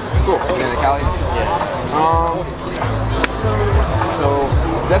like. Cool. And then the Calis? Yeah. So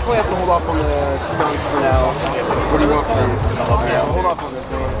definitely have to hold off on the skunks for now. What do you want for these? Alright, so hold off on this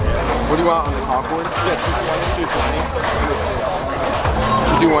one. What do you want on the Concord? You said 220.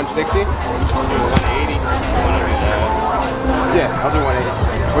 You do 160? 180. Yeah, I'll do 180.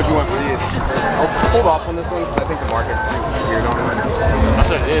 What do you want for these? I'll hold off on this one because I think the market's too weird on it. That's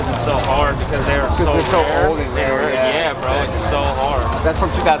what it is. It's so hard because they're so old and rare. Yeah, bro. It's so hard. That's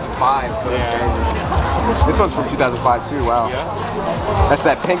from 2005, so that's crazy. This one's from 2005 too. Wow. Yeah. That's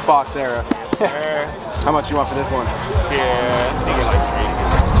that pink box era. How much you want for this one? Yeah, I think it's like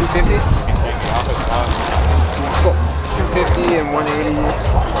 250. Cool. 250 and 180.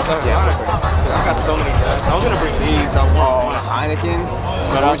 Yeah, I got so many guys. I was gonna bring these. I want Heinekens.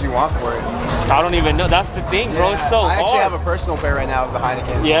 What would you want for it? I don't even know. That's the thing, bro. It's so hard. I actually have a personal pair right now of the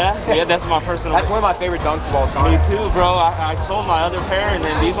Heineken. Yeah, that's my personal. That's one of my favorite dunks of all time. Me too, bro. I sold my other pair, and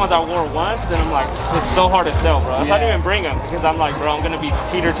then these ones I wore once, and I'm like, it's so hard to sell, bro. So I didn't even bring them because I'm like, bro, I'm gonna be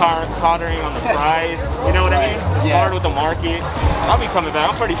teeter-tottering on the price. You know what I mean? It's hard with the market. I'll be coming back.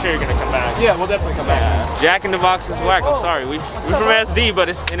 I'm pretty sure you're gonna come back. Yeah, we'll definitely come back. Jack in the Box is whack. I'm sorry. We from SD, but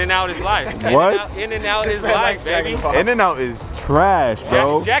it's In and Out is life. What? In and Out is life, baby. In and Out is trash,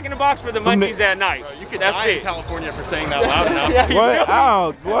 bro. Jack in the Box for the munchies at night. You could That's die it. in California for saying that loud enough. What?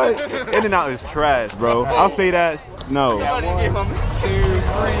 Oh, what? In and Out is trash, bro. I'll say that. No. 1, 2, 3,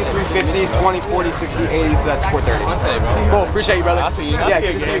 350, 20, 40, 60, 80, so that's 430. Cool, appreciate you, brother. Yeah,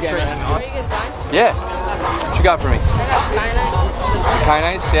 good to see you again. Are you guys done? Yeah. What you got for me? I got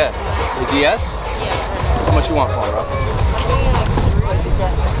Kyanite? Yeah. The DS? Yeah. How much you want for it, bro?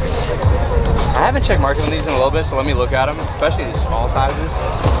 I haven't checked market on these in a little bit, so let me look at them, especially these small sizes.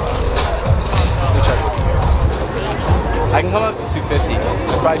 Let me check. I can come up to 250.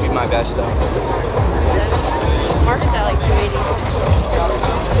 It'll probably be my best though. Market's at like 280.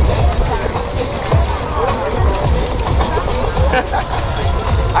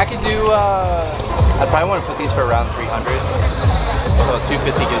 I could do, I probably want to put these for around 300. So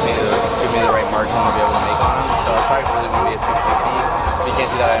 250 gives me the right margin to be able to make on them. So I probably really want to be at 250. If you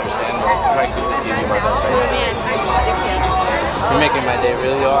can't do that, I understand. But probably 250 gives me my best right now. You're making my day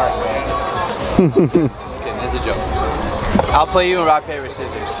really hard, man. Okay, it's a joke. I'll play you in rock, paper,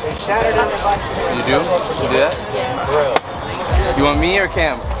 scissors. You do? You do that? Yeah. You want me or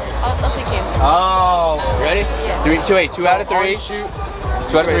Cam? I'll take him. Oh, ready? Yeah. 2 out of 3. Shoot.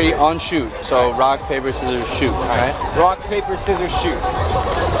 2 out of 3 on shoot. So rock, paper, scissors, shoot. Alright? Rock, paper, scissors, shoot.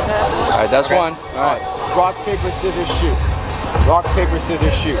 Alright, that's one. Alright. Rock, paper, scissors, shoot. Rock, paper,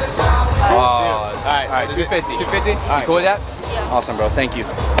 scissors, shoot. Alright, 250. 250? You cool with that? Yeah. Awesome, bro. Thank you.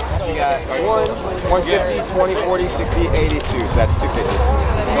 We got 150, 20, 40, 60, 82. So that's 250.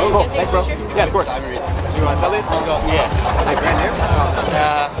 Cool. Thanks, bro. Yeah, of course. So you want to sell these? Yeah. They brand new?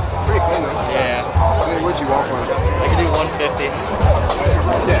 Pretty clean, though. Yeah. I mean, what'd you want for them? I can do 150.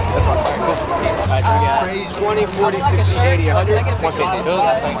 Yeah, that's fine. Cool. Alright, so we got 20, 40, 60, 80, 100,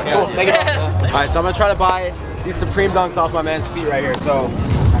 150. Cool. Thank you. Alright, so I'm gonna try to buy these Supreme Dunks off my man's feet right here. So,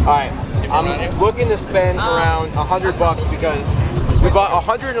 alright, I'm looking to spend around $100 because we bought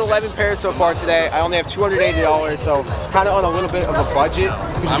 111 pairs so far today. I only have $280, so kind of on a little bit of a budget.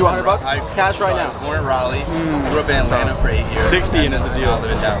 Could you do $100 cash right now? Born in Raleigh, grew up in Atlanta for 8 years. 60 and it's a deal. I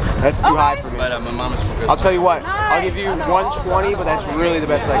live in Dallas. That's too high for me. But my mom is from good. I'll tell you what, I'll give you 120, but that's really the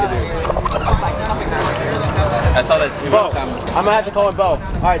best I could do. That's all that's Bo, I'm gonna have to call him Bo.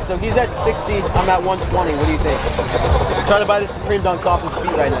 Alright, so he's at 60, I'm at 120. What do you think? I'm trying to buy the Supreme Dunks off his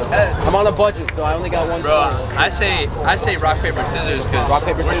feet right now. I'm on a budget, so I only got 120. Bro, I say rock, paper, scissors because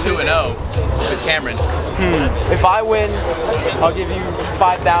we're 2-0 with Cameron. If I win, I'll give you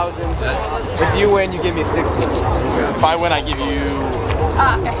 5,000. If you win, you give me 60. If I win, I give you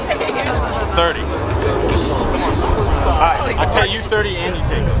 30. Alright, I pay you 30 and you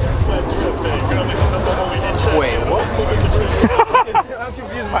take it. Wait, what? I'm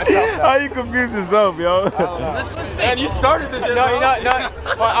confused myself now. How you confuse yourself, yo? Man, you started the No, you're not.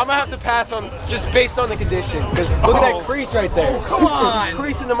 Well, I'm gonna have to pass on just based on the condition. Because look at that crease right there. Oh, come on. He's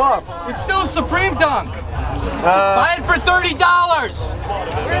creasing them up. It's still a Supreme Dunk. Buy it for $30.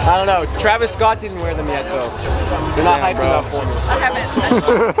 I don't know. Travis Scott didn't wear them yet, though. They're not hyped enough for me. I haven't.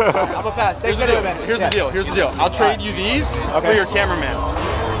 I'm gonna pass. Thanks anyway, man. Here's the deal. Here's the deal. I'll trade you these for your cameraman.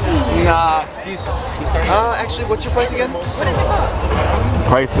 Nah, he's actually, what's your price again? What is it called?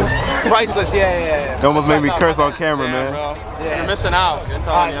 Priceless. Priceless, yeah. It almost made me curse on camera, man. Bro. You're missing out.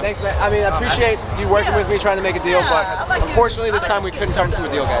 Alright, thanks, man. I mean, I appreciate you working with me, trying to make a deal, but unfortunately this time we couldn't come to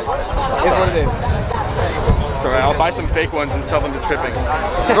a deal, guys. It is what it is. It's alright, I'll buy some fake ones and sell them to Tripping.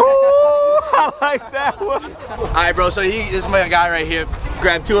 I like that one. Alright, bro, so this is my guy right here.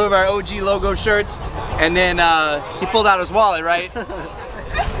 Grabbed 2 of our OG logo shirts, and then he pulled out his wallet, right?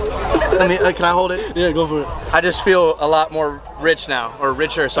 Can I hold it? Yeah, go for it. I just feel a lot more rich now, or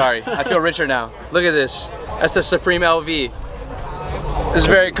richer, sorry. I feel richer now. Look at this. That's the Supreme LV. It's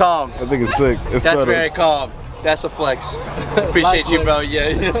very calm. I think it's sick. It's That's subtle. very calm. That's a flex. Appreciate you, bro. Yeah.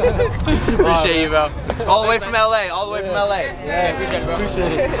 Appreciate you, bro. All the way from LA. All the way from LA. Yeah, appreciate it, bro.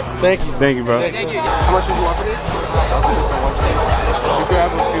 Appreciate it. Thank you. Thank you, bro. Thank you. How much did you want for these? You could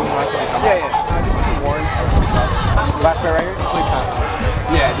have a few more. Yeah. Just 2 more. Last pair right here? Complete pass.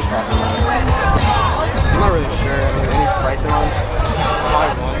 Yeah, just pass them. I'm not really sure. I mean, any pricing on them?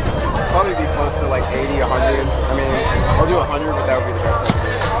 Probably be close to like 80, 100. I mean, I'll do 100, but that would be the best I could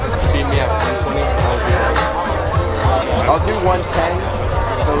do. Beat me at 120. I'll do 110.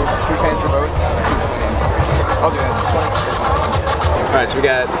 So 210 for both. 220. I'll do that. Alright, so we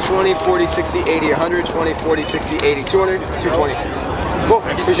got 20, 40, 60, 80, 100, 20, 40, 60, 80, 200, 220. Cool.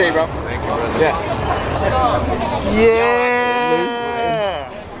 Appreciate you, bro. Thank you, bro. Yeah.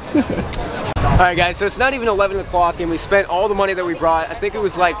 Alright guys, so it's not even 11 o'clock and we spent all the money that we brought. I think it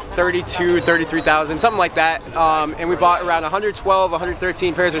was like 33,000, something like that. And we bought around 112,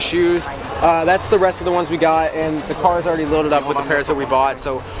 113 pairs of shoes. That's the rest of the ones we got, and the car is already loaded up with the pairs that we bought.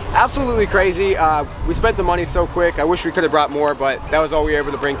 So absolutely crazy. We spent the money so quick. I wish we could have brought more, but that was all we were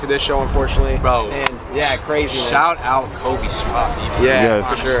able to bring to this show, unfortunately. Bro. And yeah, crazy, man. Shout out Kobey spot. Yeah,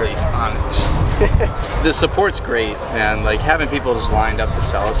 for sure. The support's great, man. Like having people just lined up to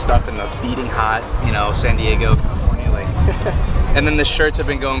sell us stuff in the beating hot, you know, San Diego, California, like. And then the shirts have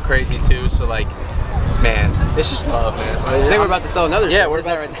been going crazy too. So like, man, it's just love, man. So, I think we're about to sell another. Yeah, shirt. we're Where's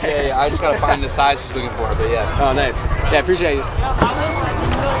that right there? Yeah, I just gotta find the size she's looking for, but yeah. Oh, nice. Yeah, appreciate you.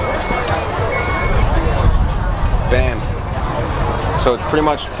 Bam. So it's pretty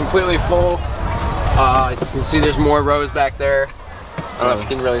much completely full. You can see there's more rows back there. I don't know if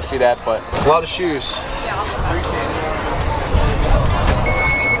you can really see that, but a lot of shoes.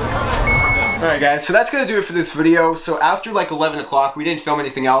 Alright guys, so that's going to do it for this video. So after like 11 o'clock, we didn't film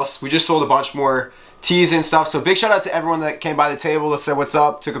anything else. We just sold a bunch more tees and stuff. So big shout out to everyone that came by the table, said what's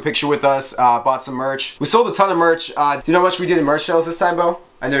up, took a picture with us, bought some merch. We sold a ton of merch. Do you know how much we did in merch sales this time, Bo?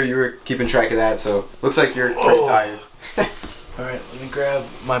 I know you were keeping track of that, so looks like you're pretty tired. Alright, let me grab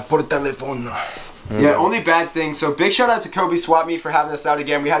my portalefono. Yeah, only bad thing. So big shout out to Kobey Swap Me for having us out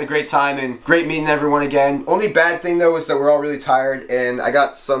again. We had a great time and great meeting everyone again. Only bad thing though is that we're all really tired and I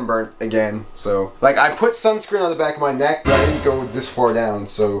got sunburnt again. So like I put sunscreen on the back of my neck, but I didn't go this far down.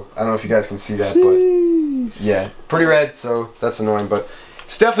 So I don't know if you guys can see that, but yeah, pretty red. So that's annoying. But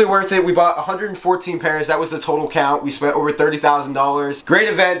It's definitely worth it. We bought 114 pairs. That was the total count. We spent over $30,000. Great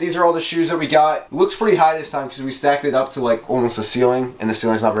event. These are all the shoes that we got. It looks pretty high this time because we stacked it up to like almost the ceiling, and the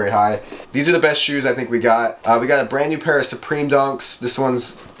ceiling's not very high. These are the best shoes I think we got. We got a brand new pair of Supreme Dunks. This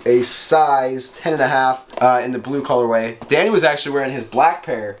one's a size 10.5 in the blue colorway. Danny was actually wearing his black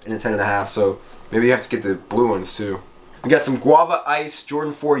pair in a 10.5, so maybe you have to get the blue ones too. We got some Guava Ice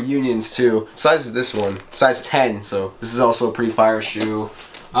Jordan 4 Unions too. Size is this one, size 10, so this is also a pretty fire shoe.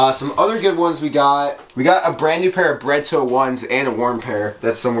 Some other good ones we got a brand new pair of Bread Toe 1s and a warm pair.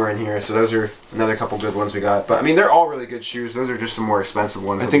 That's somewhere in here, so those are another couple good ones we got. But I mean, they're all really good shoes. Those are just some more expensive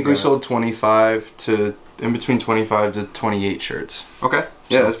ones. I think we sold 25 to, in between 25 to 28 shirts. Okay,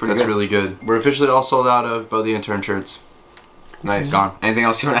 yeah, so that's pretty good. That's really good. We're officially all sold out of Bo the Intern shirts. Nice. Gone. Anything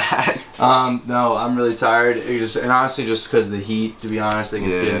else you want to add? No, I'm really tired. And honestly, just because of the heat, to be honest, I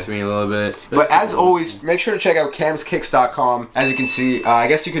think it's getting to me a little bit. But as always, make sure to check out camskicks.com. As you can see, I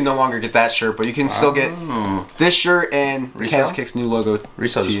guess you can no longer get that shirt, but you can still get this shirt and the Cam's Kicks new logo.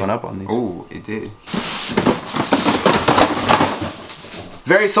 Resale just went up on these. Oh, it did.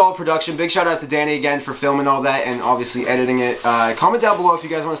 Very solid production. Big shout out to Danny again for filming all that and obviously editing it. Comment down below if you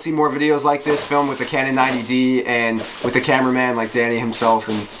guys want to see more videos like this filmed with the Canon 90D and with the cameraman like Danny himself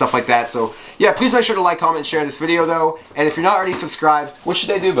and stuff like that. So yeah, please make sure to like, comment, and share this video though. And if you're not already subscribed, what should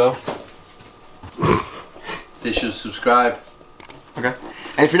they do, Bo? They should subscribe. Okay.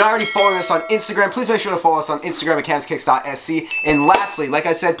 And if you're not already following us on Instagram, please make sure to follow us on Instagram at camskicks.sc. And lastly, like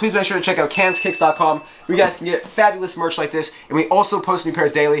I said, please make sure to check out camskicks.com where you guys can get fabulous merch like this. And we also post new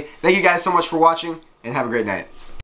pairs daily. Thank you guys so much for watching, and have a great night.